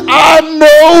 I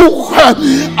know,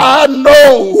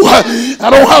 I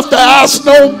don't have to ask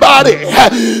nobody,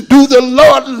 do the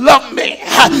Lord love me?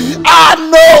 I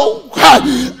know.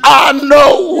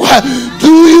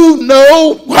 Do you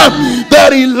know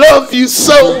that he loved you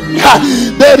so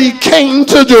that he came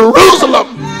to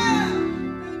Jerusalem?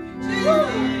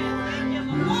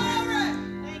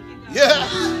 Yeah.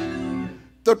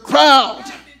 The crowd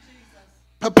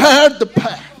prepared the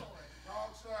path,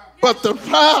 but the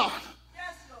crowd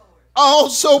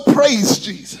also praised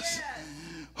Jesus.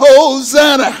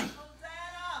 Hosanna,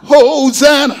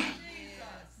 Hosanna.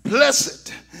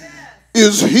 Blessed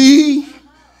is he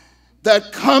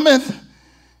that cometh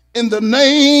in the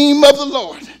name of the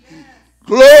Lord.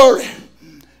 Glory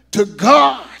to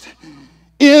God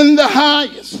in the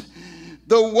highest.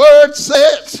 The word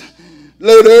says,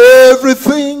 let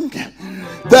everything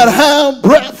that have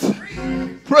breath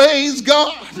praise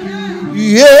God.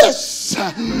 Yes,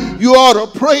 you ought to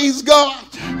praise God.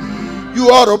 You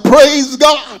ought to praise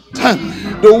God.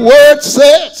 The word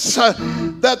says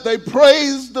that they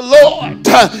praised the Lord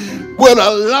with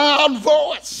a loud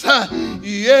voice.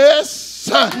 Yes,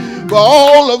 for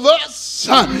all of us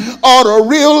ought to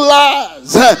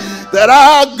realize that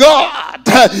our God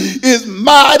is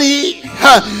mighty,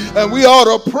 and we ought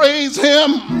to praise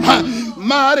him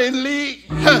mightily.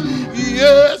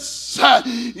 Yes,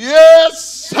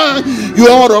 yes, you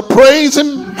ought to praise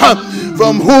him,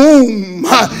 from whom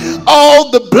all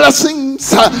the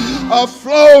blessings are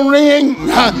flowing.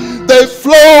 They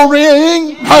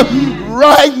flowing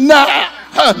right now.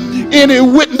 Any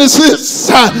witnesses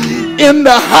in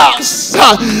the house?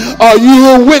 Are you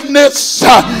a witness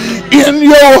in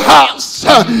your house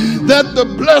that the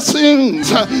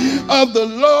blessings of the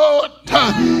Lord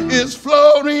is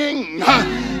flowing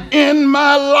in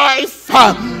my life,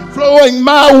 flowing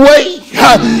my way,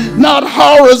 not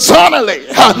horizontally,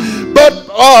 but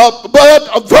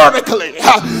vertically?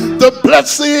 The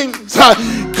blessings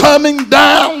coming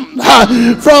down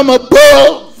from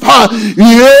above.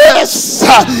 Yes,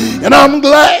 and I'm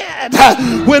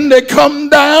glad when they come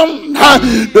down,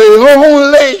 they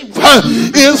only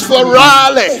is for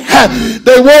Riley.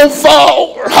 They won't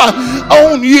fall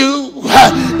on you.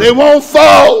 They won't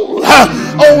fall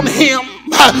on him.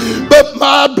 But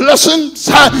my blessings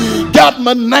got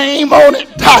my name on it.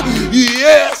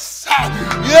 Yes,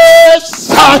 yes,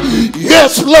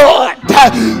 yes, Lord.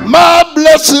 My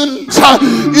blessings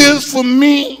is for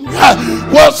me.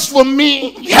 What's for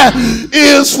me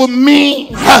is for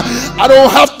me. I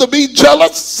don't have to be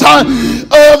jealous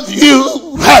of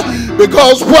you,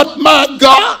 because what my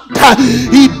God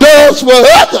he does for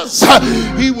others,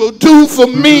 he will do for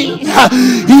me.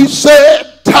 He said,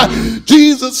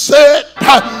 Jesus said,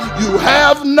 you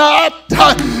have not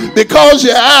because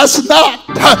you ask not.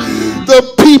 The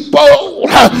people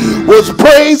was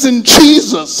praising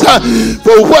Jesus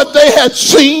for what they had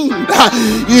seen.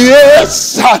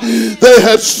 Yes, they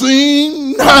had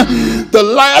seen the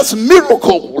last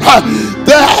miracle,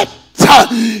 that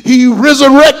he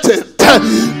resurrected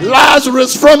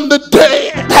Lazarus from the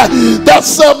dead. That's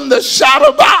something to shout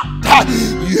about.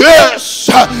 Yes,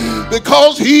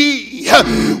 because he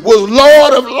was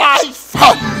Lord of life,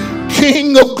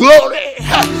 King of glory.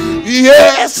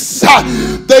 Yes,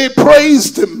 they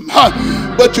praised him.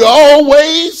 But you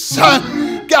always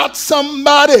got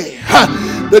somebody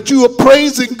that you are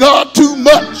praising God too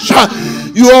much.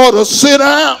 You ought to sit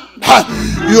down.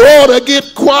 You ought to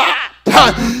get quiet.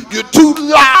 You're too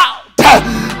loud.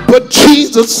 But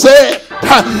Jesus said,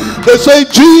 They say,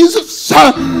 Jesus,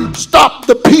 stop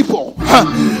the people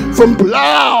from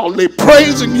loudly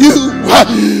praising you.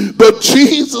 But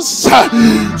Jesus said,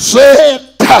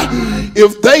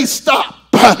 if they stop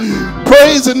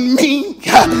praising me,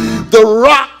 the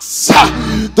rocks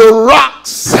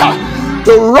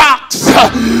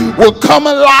will come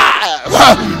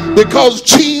alive, because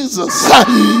Jesus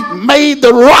made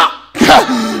the rock.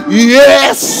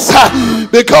 Yes,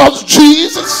 because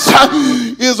Jesus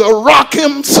is a rock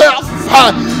himself.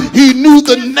 He knew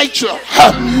the nature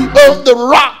of the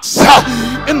rocks,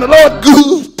 and the Lord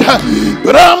good.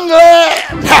 But I'm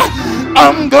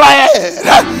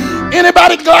glad.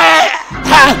 Anybody glad?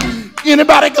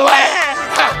 Anybody glad?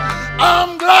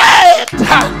 I'm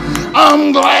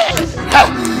glad.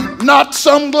 Not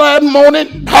some glad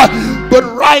morning, but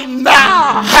right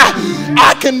now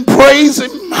I can praise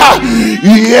him.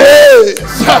 Yes.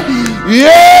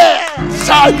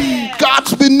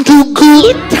 God's been too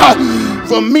good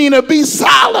for me to be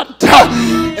silent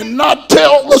and not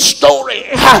tell the story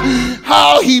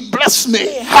how he blessed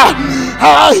me,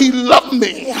 how he loved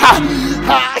me, how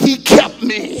he kept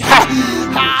me,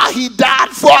 how he died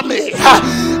for me.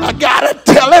 I gotta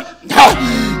tell it.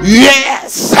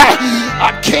 Yes,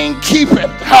 I can't keep it.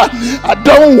 I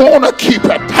don't want to keep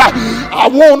it. I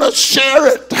want to share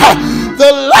it.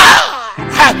 The Lord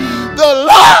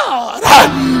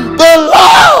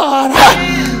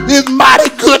is mighty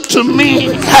good to me.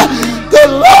 The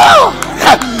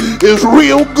Lord is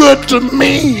real good to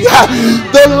me.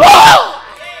 The Lord.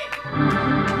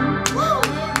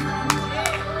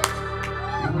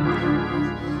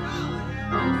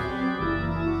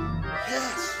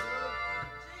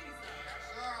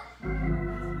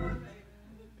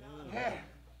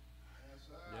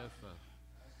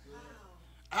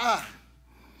 I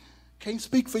can't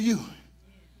speak for you,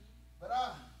 but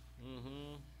I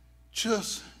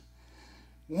just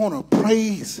want to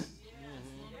praise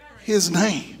his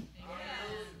name.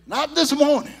 Not this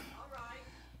morning,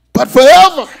 but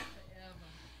forever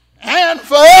and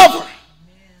forever.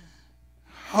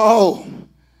 Oh,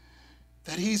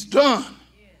 that he's done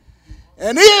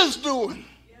and is doing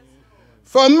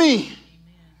for me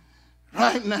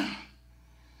right now.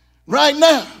 Right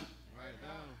now.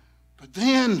 But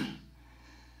then,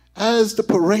 as the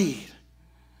parade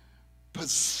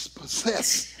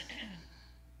possessed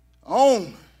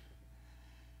on,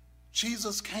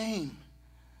 Jesus came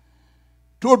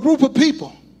to a group of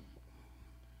people.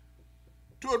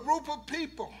 To a group of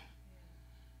people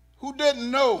who didn't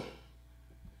know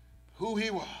who he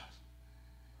was.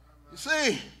 You see,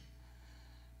 if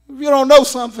you don't know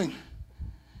something,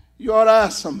 you ought to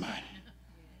ask somebody.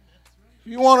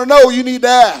 If you want to know, you need to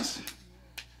ask.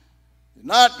 You're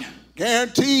not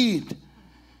guaranteed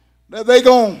that they're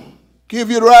going to give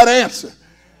you the right answer.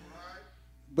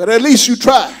 But at least you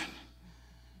tried.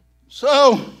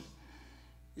 So,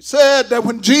 he said that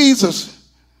when Jesus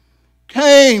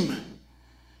came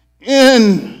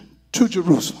into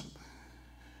Jerusalem,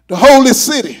 the holy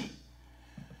city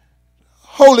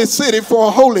for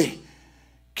a holy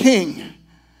king,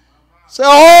 so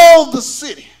all the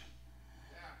city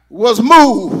was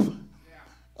moved. In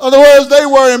other words, they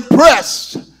were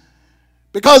impressed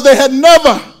because they had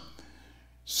never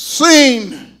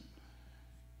seen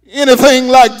anything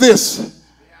like this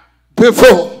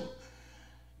before.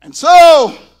 And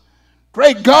so,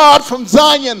 great God from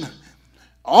Zion,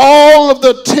 all of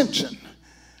the attention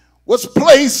was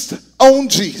placed on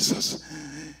Jesus.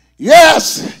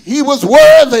 Yes, he was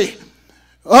worthy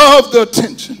of the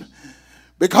attention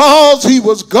because he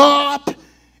was God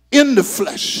in the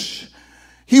flesh.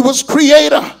 He was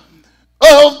creator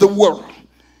of the world.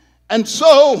 And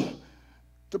so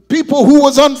the people who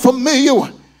was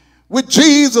unfamiliar with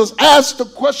Jesus asked the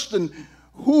question,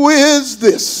 who is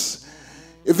this?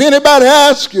 If anybody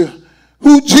asks you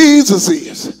who Jesus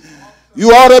is,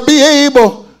 you ought to be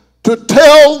able to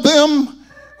tell them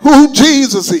who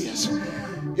Jesus is.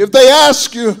 If they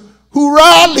ask you who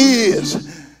Riley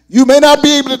is, you may not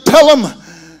be able to tell them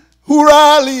who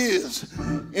Riley is.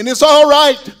 And it's all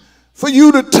right for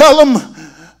you to tell them,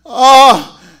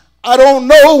 I don't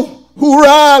know who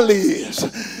Riley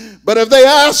is. But if they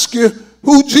ask you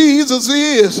who Jesus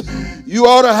is, you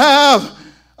ought to have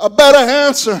a better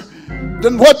answer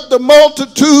than what the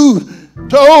multitude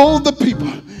told the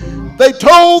people. They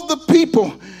told the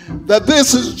people that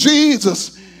this is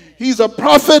Jesus. He's a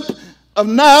prophet of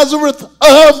Nazareth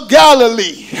of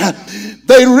Galilee.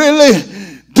 They really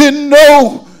didn't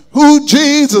know who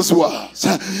Jesus was.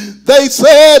 They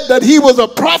said that he was a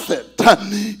prophet.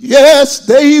 Yes,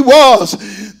 there he was.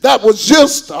 That was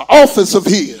just the office of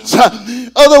his.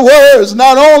 Other words,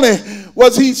 not only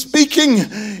was he speaking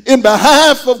in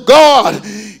behalf of God.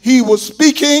 He was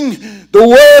speaking the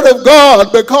word of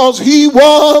God because he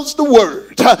was the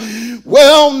word.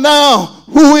 Well, now,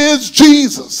 who is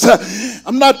Jesus?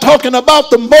 I'm not talking about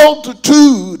the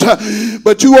multitude,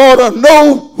 but you ought to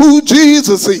know who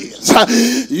Jesus is.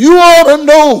 You ought to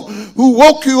know who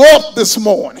woke you up this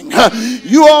morning.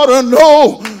 You ought to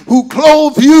know who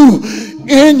clothed you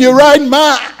in your right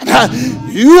mind.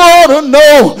 You ought to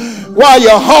know why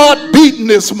your heart beating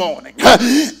this morning.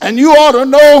 And you ought to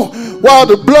know why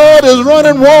the blood is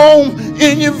running warm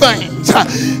in your veins.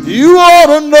 You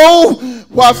ought to know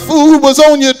why food was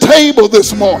on your table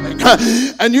this morning.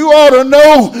 And you ought to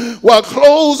know why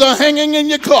clothes are hanging in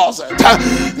your closet.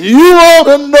 You ought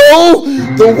to know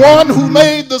the one who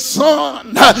made the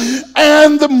sun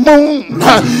and the moon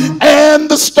and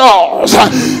the stars.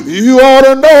 You ought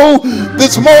to know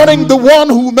this morning the one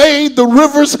who made the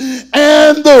rivers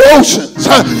and the oceans.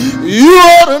 You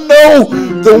ought to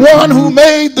know the one who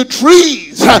made the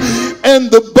trees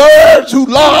and the birds who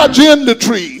lodge in the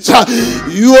trees.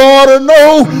 You ought to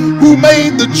know who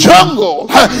made the jungle,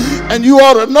 and you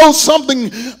ought to know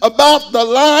something about the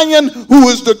lion who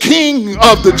is the king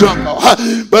of the jungle.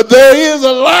 But there is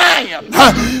a lion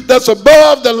that's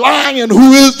above the lion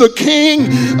who is the king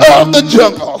of the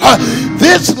jungle.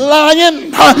 This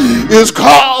lion is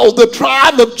called the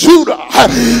tribe of Judah.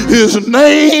 His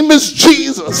name is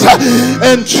Jesus.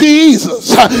 And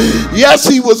Jesus, yes,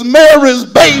 he was Mary's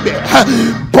baby,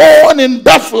 born in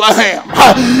Bethlehem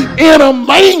in a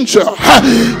manger.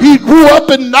 He grew up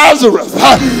in Nazareth.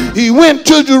 He went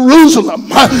to Jerusalem.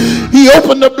 He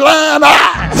opened the blind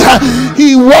eyes.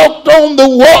 He walked on the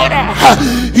water.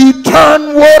 He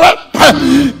turned water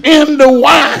into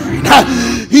wine.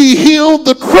 He healed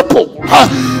the crippled.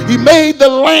 He made the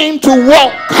lame to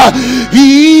walk.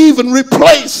 He even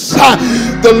replaced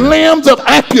the limbs of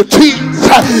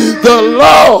amputees. The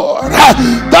Lord,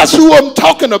 that's who I'm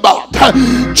talking about.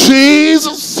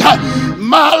 Jesus,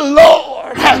 my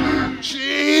Lord.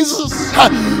 Jesus,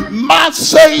 my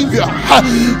Savior.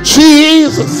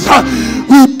 Jesus,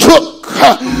 who took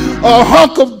a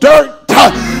hunk of dirt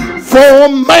for a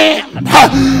man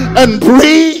and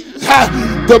breathed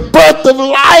the breath of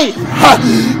life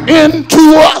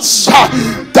into us.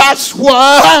 That's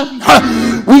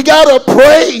why we gotta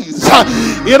praise.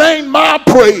 It ain't my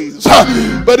praise,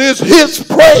 but it's his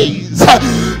praise.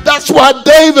 That's why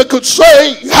David could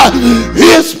say,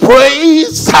 his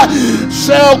praise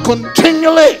shall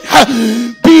continually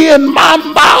be in my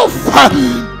mouth.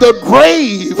 The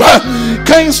grave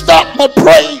can't stop my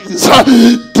praise.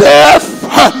 Death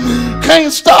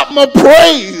can't stop my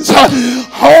praise.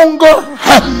 Hunger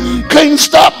can't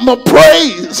stop my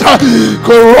praise.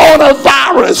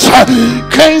 Coronavirus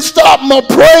can't stop my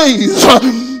praise.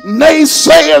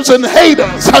 Naysayers and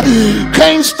haters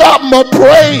can't stop my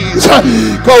praise,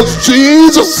 because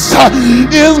Jesus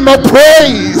is my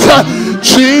praise.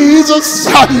 Jesus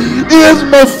is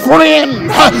my friend.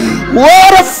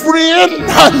 What a friend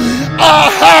I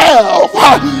have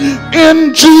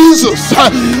in Jesus.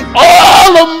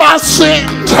 All of my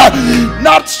sins,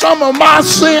 not some of my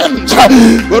sins,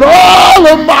 but all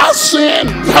of my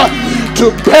sins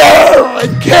to bear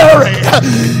and carry.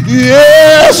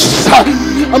 Yes,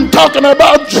 I'm talking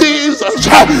about Jesus.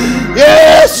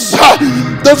 Yes,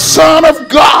 the Son of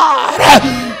God.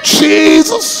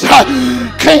 Jesus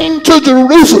came to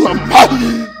Jerusalem,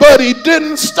 but he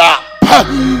didn't stop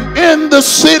in the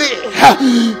city.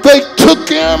 They took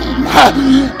him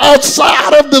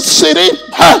outside of the city.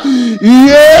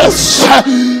 Yes,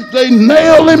 they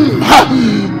nailed him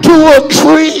to a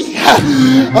tree.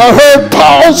 I heard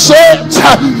Paul say,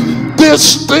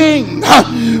 this thing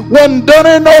wasn't done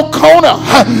in no corner,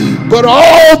 but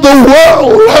all the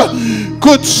world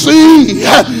could see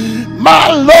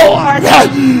my Lord,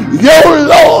 your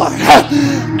Lord,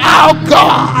 our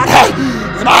God,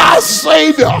 and our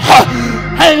Savior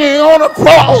hanging on a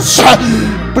cross.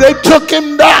 But they took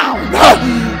him down,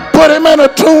 put him in a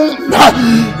tomb.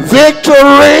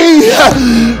 Victory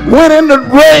went in the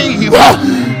grave.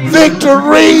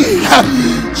 Victory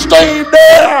stayed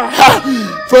there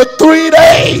for 3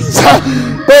 days.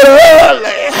 But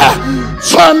early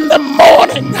Sunday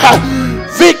morning,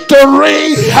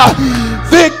 victory,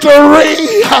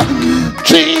 victory.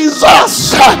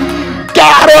 Jesus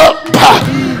got up,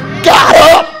 got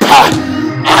up.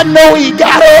 I know he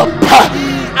got up.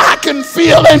 I can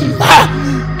feel him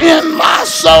in my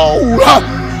soul.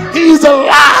 He's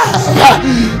alive.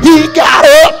 He got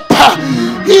up.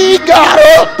 He got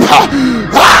up.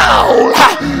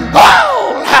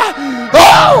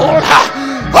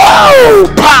 All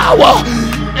power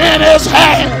in his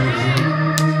hand.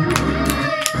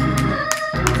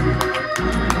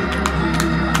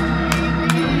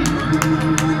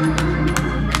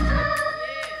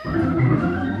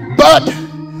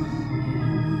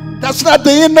 That's not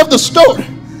the end of the story.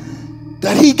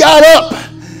 That he got up.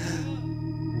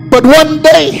 But one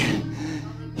day,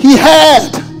 he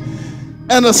had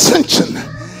an ascension.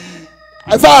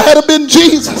 If I had been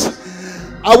Jesus,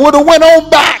 I would have went on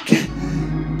back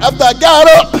after I got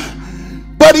up.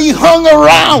 But he hung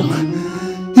around.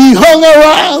 He hung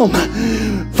around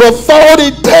for 40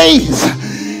 days.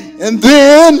 And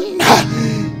then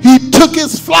he took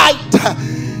his flight.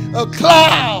 A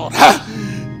cloud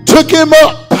took him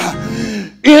up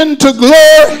into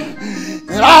glory.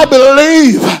 And I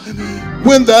believe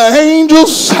when the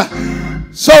angels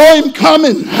saw him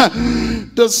coming,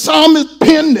 the psalmist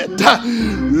penned it.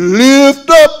 Lift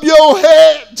up your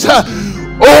heads,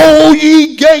 O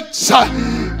ye gates,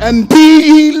 and be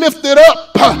ye lifted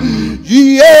up,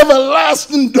 ye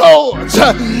everlasting doors,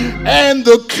 and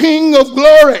the King of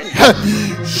glory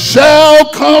shall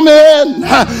come in.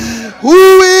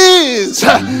 Who is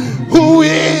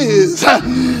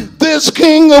this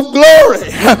King of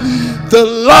glory? The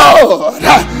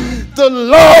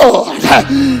Lord,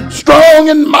 strong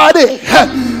and mighty,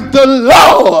 the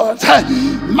Lord,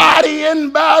 mighty in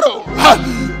battle.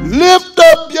 Lift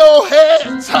up your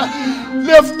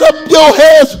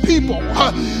heads, people,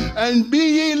 and be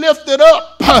ye lifted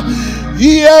up,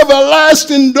 ye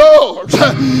everlasting doors,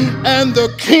 and the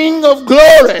King of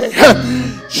glory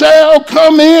shall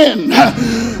come in.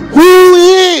 Who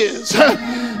is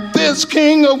this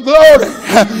King of glory?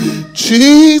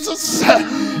 Jesus,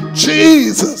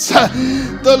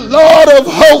 the Lord of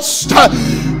hosts.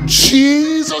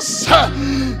 Jesus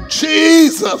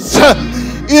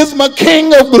is my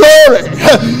King of glory.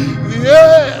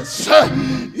 Yes,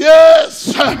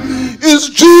 is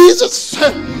Jesus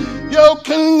your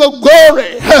King of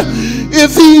glory?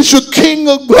 If he's your King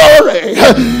of glory,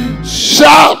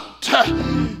 shout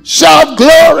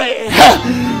glory,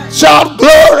 shout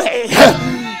glory,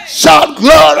 shout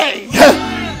glory,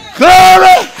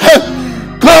 glory,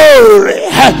 glory,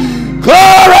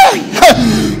 glory,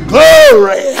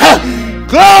 glory,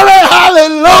 glory,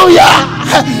 hallelujah,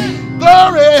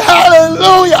 glory,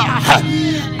 hallelujah.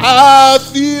 I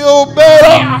feel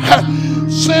better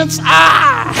since I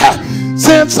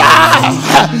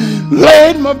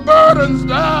laid my burdens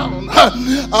down.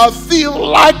 I feel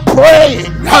like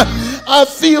praying. I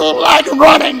feel like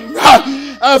running.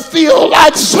 I feel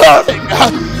like serving.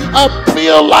 I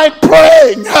feel like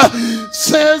praying.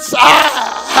 Since I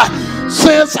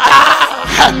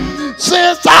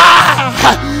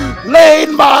laid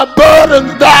my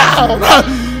burdens down.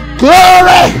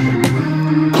 Glory,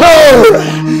 glory,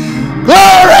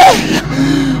 glory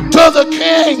to the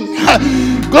King.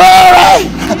 Glory,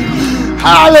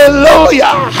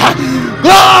 hallelujah,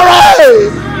 glory.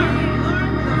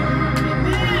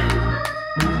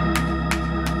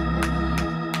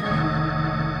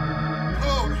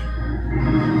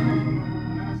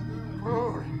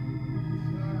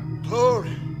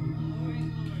 Glory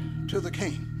to the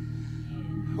King.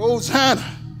 Hosanna,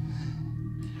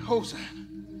 Hosanna.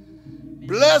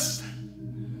 Blessed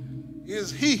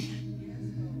is he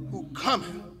who cometh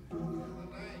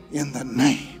in the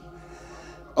name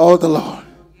of the Lord.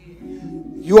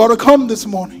 You ought to come this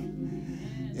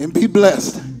morning and be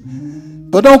blessed.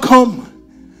 But don't come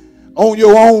on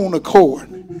your own accord,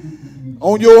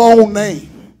 on your own name,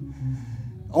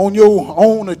 on your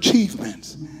own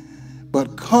achievements.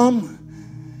 But come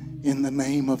in the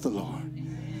name of the Lord.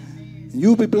 And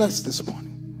you'll be blessed this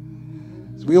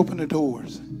morning. As we open the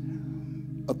doors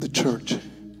of the church,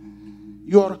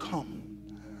 you ought to come.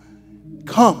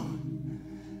 Come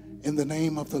in the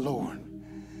name of the Lord.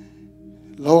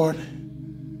 Lord,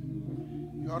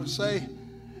 you ought to say,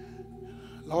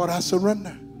 Lord, I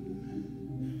surrender.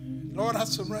 Lord, I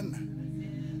surrender.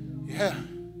 Yeah.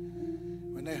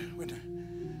 When the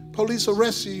police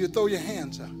arrest you, you throw your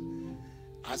hands up.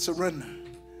 I surrender.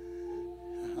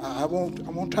 I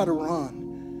won't try to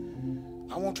run.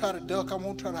 I won't try to duck. I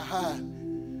won't try to hide.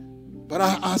 But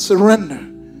I surrender.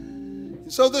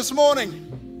 And so this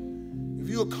morning, if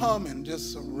you'll come and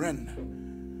just surrender,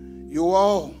 you're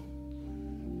all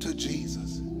to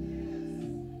Jesus.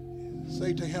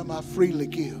 Say to him, I freely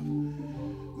give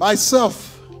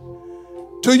myself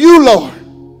to you, Lord,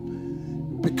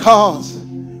 because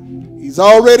he's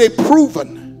already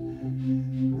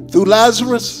proven through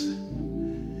Lazarus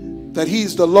that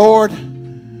he's the Lord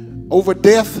over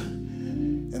death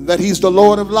and that he's the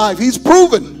Lord of life. He's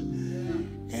proven.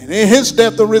 And in his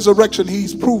death and resurrection,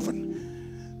 he's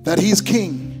proven that he's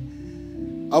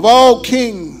King of all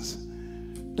kings,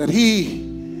 that he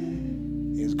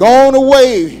is gone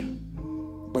away,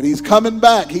 but he's coming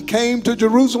back. He came to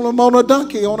Jerusalem on a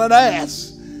donkey, on an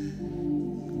ass.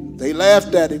 They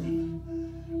laughed at him.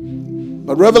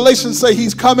 But Revelation say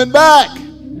he's coming back.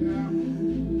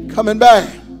 Coming back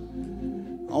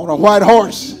on a white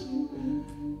horse.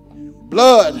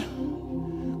 Blood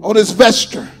on his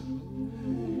vesture.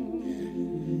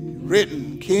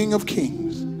 Written, King of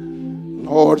Kings,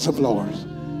 Lords of Lords.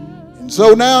 And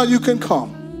so now you can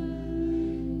come.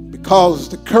 Because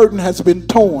the curtain has been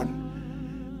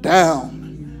torn down.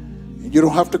 And you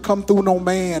don't have to come through no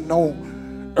man, no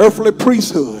earthly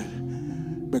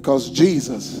priesthood. Because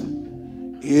Jesus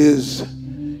is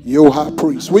your high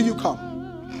priest. Will you come?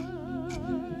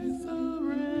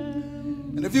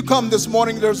 And if you come this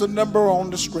morning, there's a number on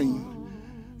the screen.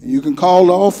 And you can call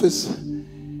the office.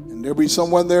 And there'll be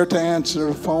someone there to answer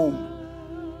the phone.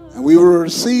 And we will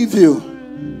receive you.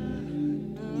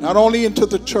 Not only into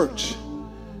the church.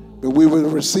 But we will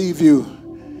receive you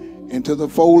into the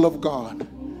fold of God,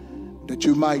 that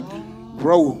you might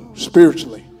grow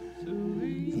spiritually,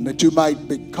 and that you might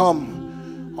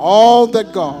become all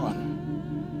that God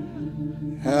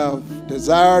have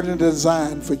desired and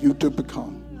designed for you to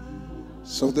become.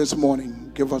 So this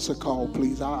morning, give us a call,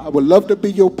 please. I would love to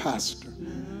be your pastor.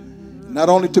 Not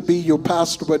only to be your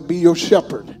pastor, but be your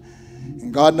shepherd.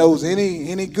 And God knows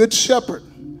any good shepherd,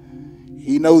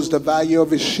 he knows the value of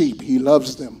his sheep. He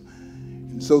loves them.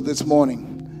 So this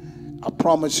morning, I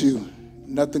promise you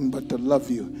nothing but to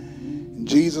love you. And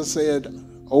Jesus said,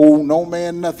 owe no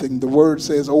man nothing. The word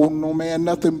says, owe no man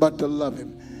nothing but to love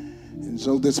him. And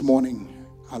so this morning,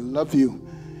 I love you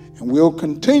and will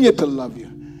continue to love you.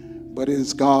 But it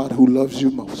is God who loves you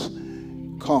most.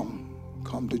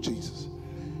 Come to Jesus.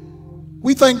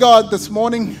 We thank God this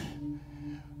morning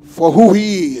for who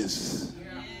he is.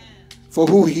 For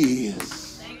who he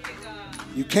is.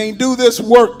 You can't do this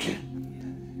work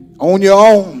on your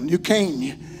own. You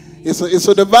can't. It's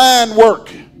a divine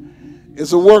work.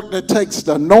 It's a work that takes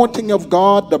the anointing of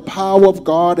God, the power of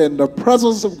God, and the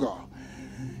presence of God.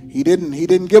 He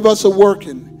didn't give us a work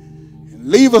and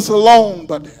leave us alone,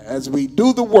 but as we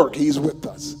do the work, he's with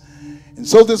us. And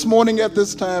so this morning at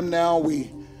this time now,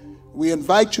 we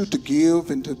invite you to give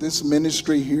into this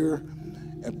ministry here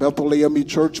at Bethel AME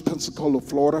Church, Pensacola,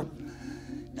 Florida.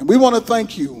 And we want to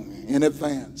thank you in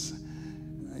advance.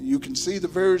 You can see the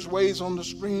various ways on the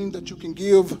screen that you can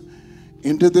give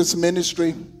into this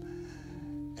ministry.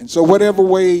 And so whatever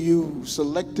way you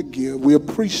select to give, we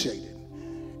appreciate it.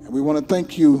 And we want to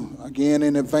thank you again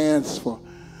in advance for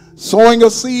sowing a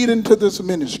seed into this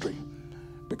ministry.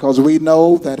 Because we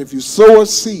know that if you sow a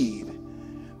seed,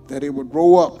 that it will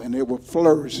grow up and it will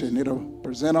flourish and it will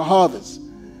present a harvest.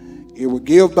 It will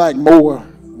give back more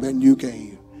than you gave.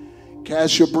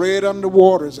 Cast your bread on the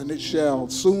waters, and it shall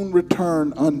soon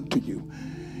return unto you.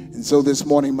 And so this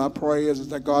morning, my prayer is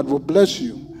that God will bless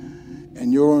you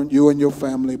and you and your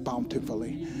family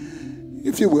bountifully.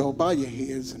 If you will, bow your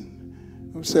heads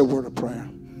and say a word of prayer.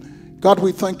 God,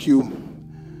 we thank you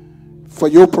for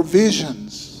your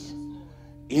provisions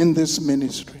in this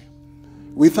ministry.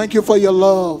 We thank you for your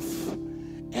love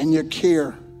and your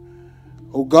care,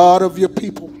 oh God, of your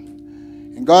people.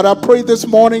 And God, I pray this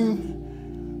morning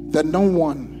that no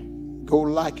one go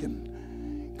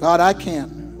lacking. God, I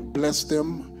can't bless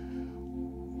them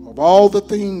of all the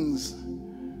things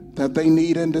that they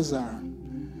need and desire.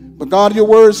 But God, your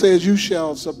word says you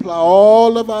shall supply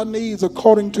all of our needs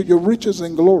according to your riches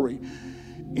and glory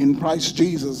in Christ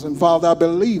Jesus. And Father, I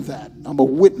believe that. I'm a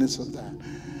witness of that.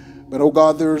 But oh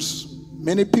God, there's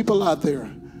many people out there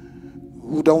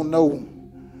who don't know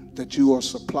that you are a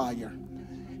supplier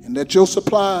and that your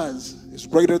supplies is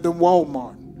greater than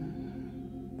Walmart,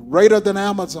 greater than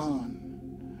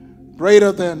Amazon,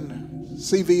 greater than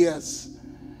CVS.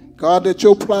 God, that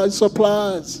your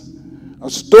supplies are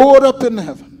stored up in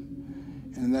heaven,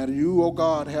 and that you, oh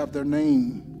God, have their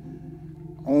name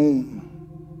on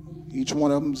each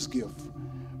one of them's gift.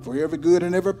 For every good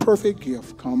and every perfect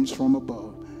gift comes from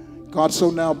above. God, so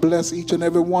now bless each and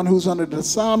every one who's under the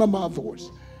sound of my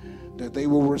voice, that they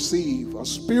will receive a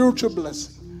spiritual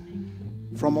blessing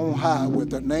from on high with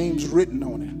their names written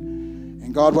on it.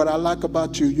 And God, what I like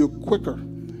about you, you're quicker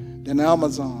than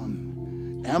Amazon.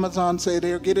 Amazon say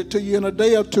they'll get it to you in a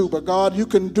day or two, but God, you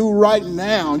can do right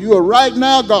now. You are right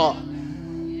now, God.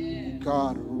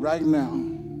 God, right now.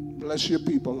 Bless your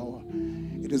people, Lord.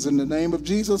 It is in the name of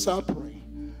Jesus I pray.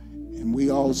 And we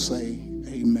all say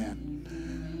amen.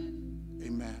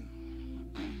 Amen.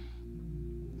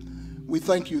 We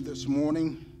thank you this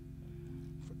morning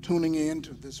for tuning in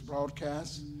to this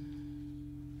broadcast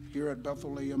here at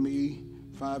Bethel AME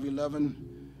 511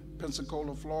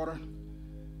 Pensacola, Florida.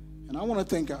 And I want to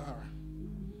thank our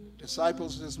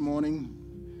disciples this morning,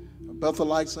 our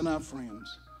Bethelites and our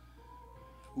friends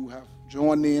who have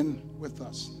joined in with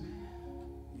us.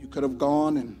 You could have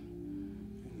gone and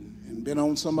been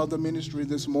on some other ministry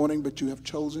this morning, but you have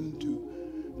chosen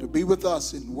to be with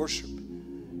us in worship.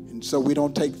 And so we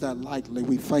don't take that lightly.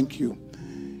 We thank you.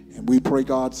 And we pray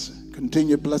God's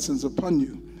continued blessings upon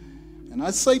you. And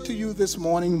I say to you this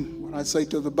morning, what I say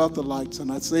to the Bethelites,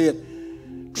 and I say it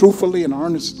truthfully and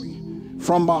earnestly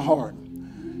from my heart,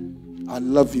 I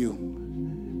love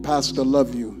you. Pastor,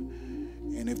 love you.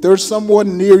 And if there's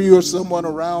someone near you or someone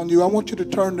around you, I want you to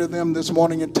turn to them this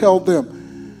morning and tell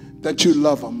them that you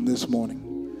love them this morning.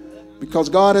 Because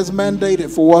God has mandated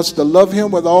for us to love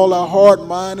him with all our heart,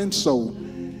 mind, and soul.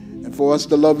 And for us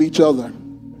to love each other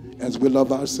as we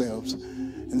love ourselves.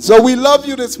 And so we love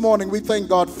you this morning. We thank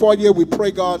God for you. We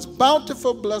pray God's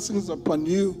bountiful blessings upon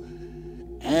you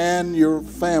and your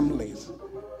families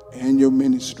and your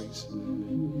ministries.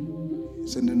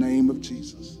 It's in the name of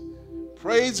Jesus.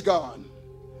 Praise God,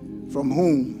 from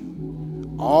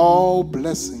whom all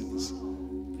blessings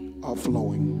are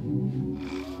flowing.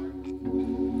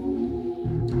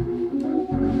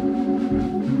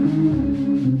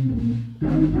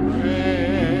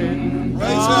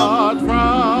 Praise God,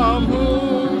 from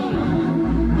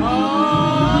whom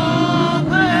all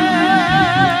blessings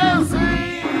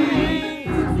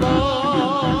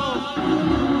flow.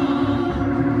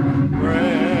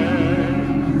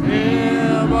 Praise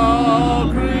him,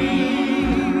 all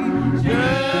creatures.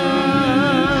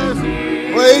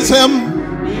 Praise him.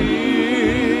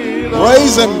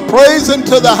 Praise him. Praise him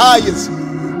to the highest.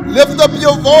 Lift up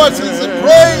your voices and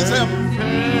praise him.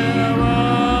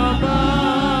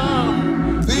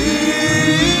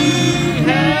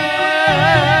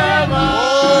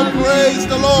 Praise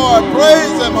the Lord.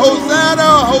 Praise him.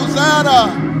 Hosanna, Hosanna.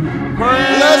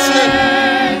 Blessed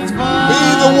be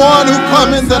the one who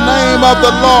come in the name of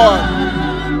the Lord.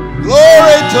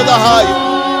 Glory to the highest.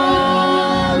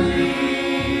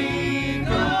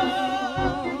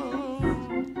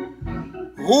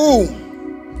 Who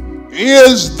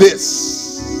is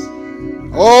this?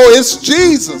 Oh, it's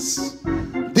Jesus.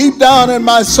 Deep down in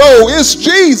my soul, it's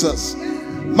Jesus.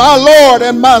 My Lord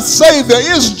and my Savior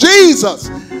is Jesus.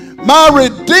 My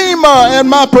Redeemer and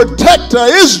my Protector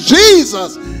is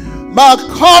Jesus. My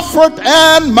comfort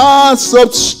and my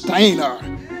sustainer.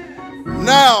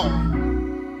 Now,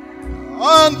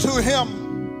 unto him,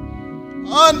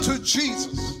 unto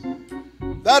Jesus,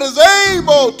 that is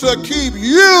able to keep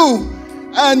you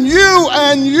and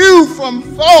you from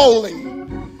falling,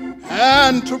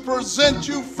 and to present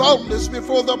you faultless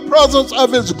before the presence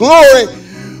of his glory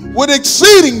with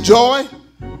exceeding joy.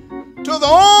 To the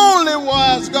only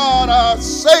wise God, our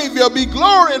Savior, be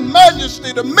glory and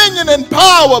majesty, dominion and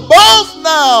power, both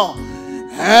now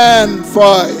and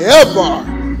forever.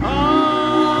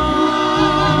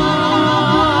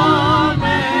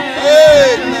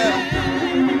 Amen.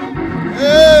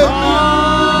 Amen.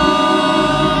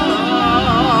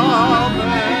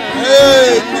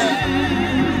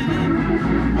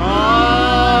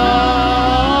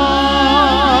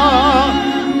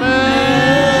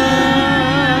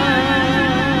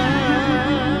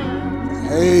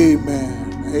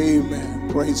 Amen. Amen.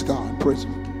 Praise God. Praise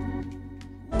God.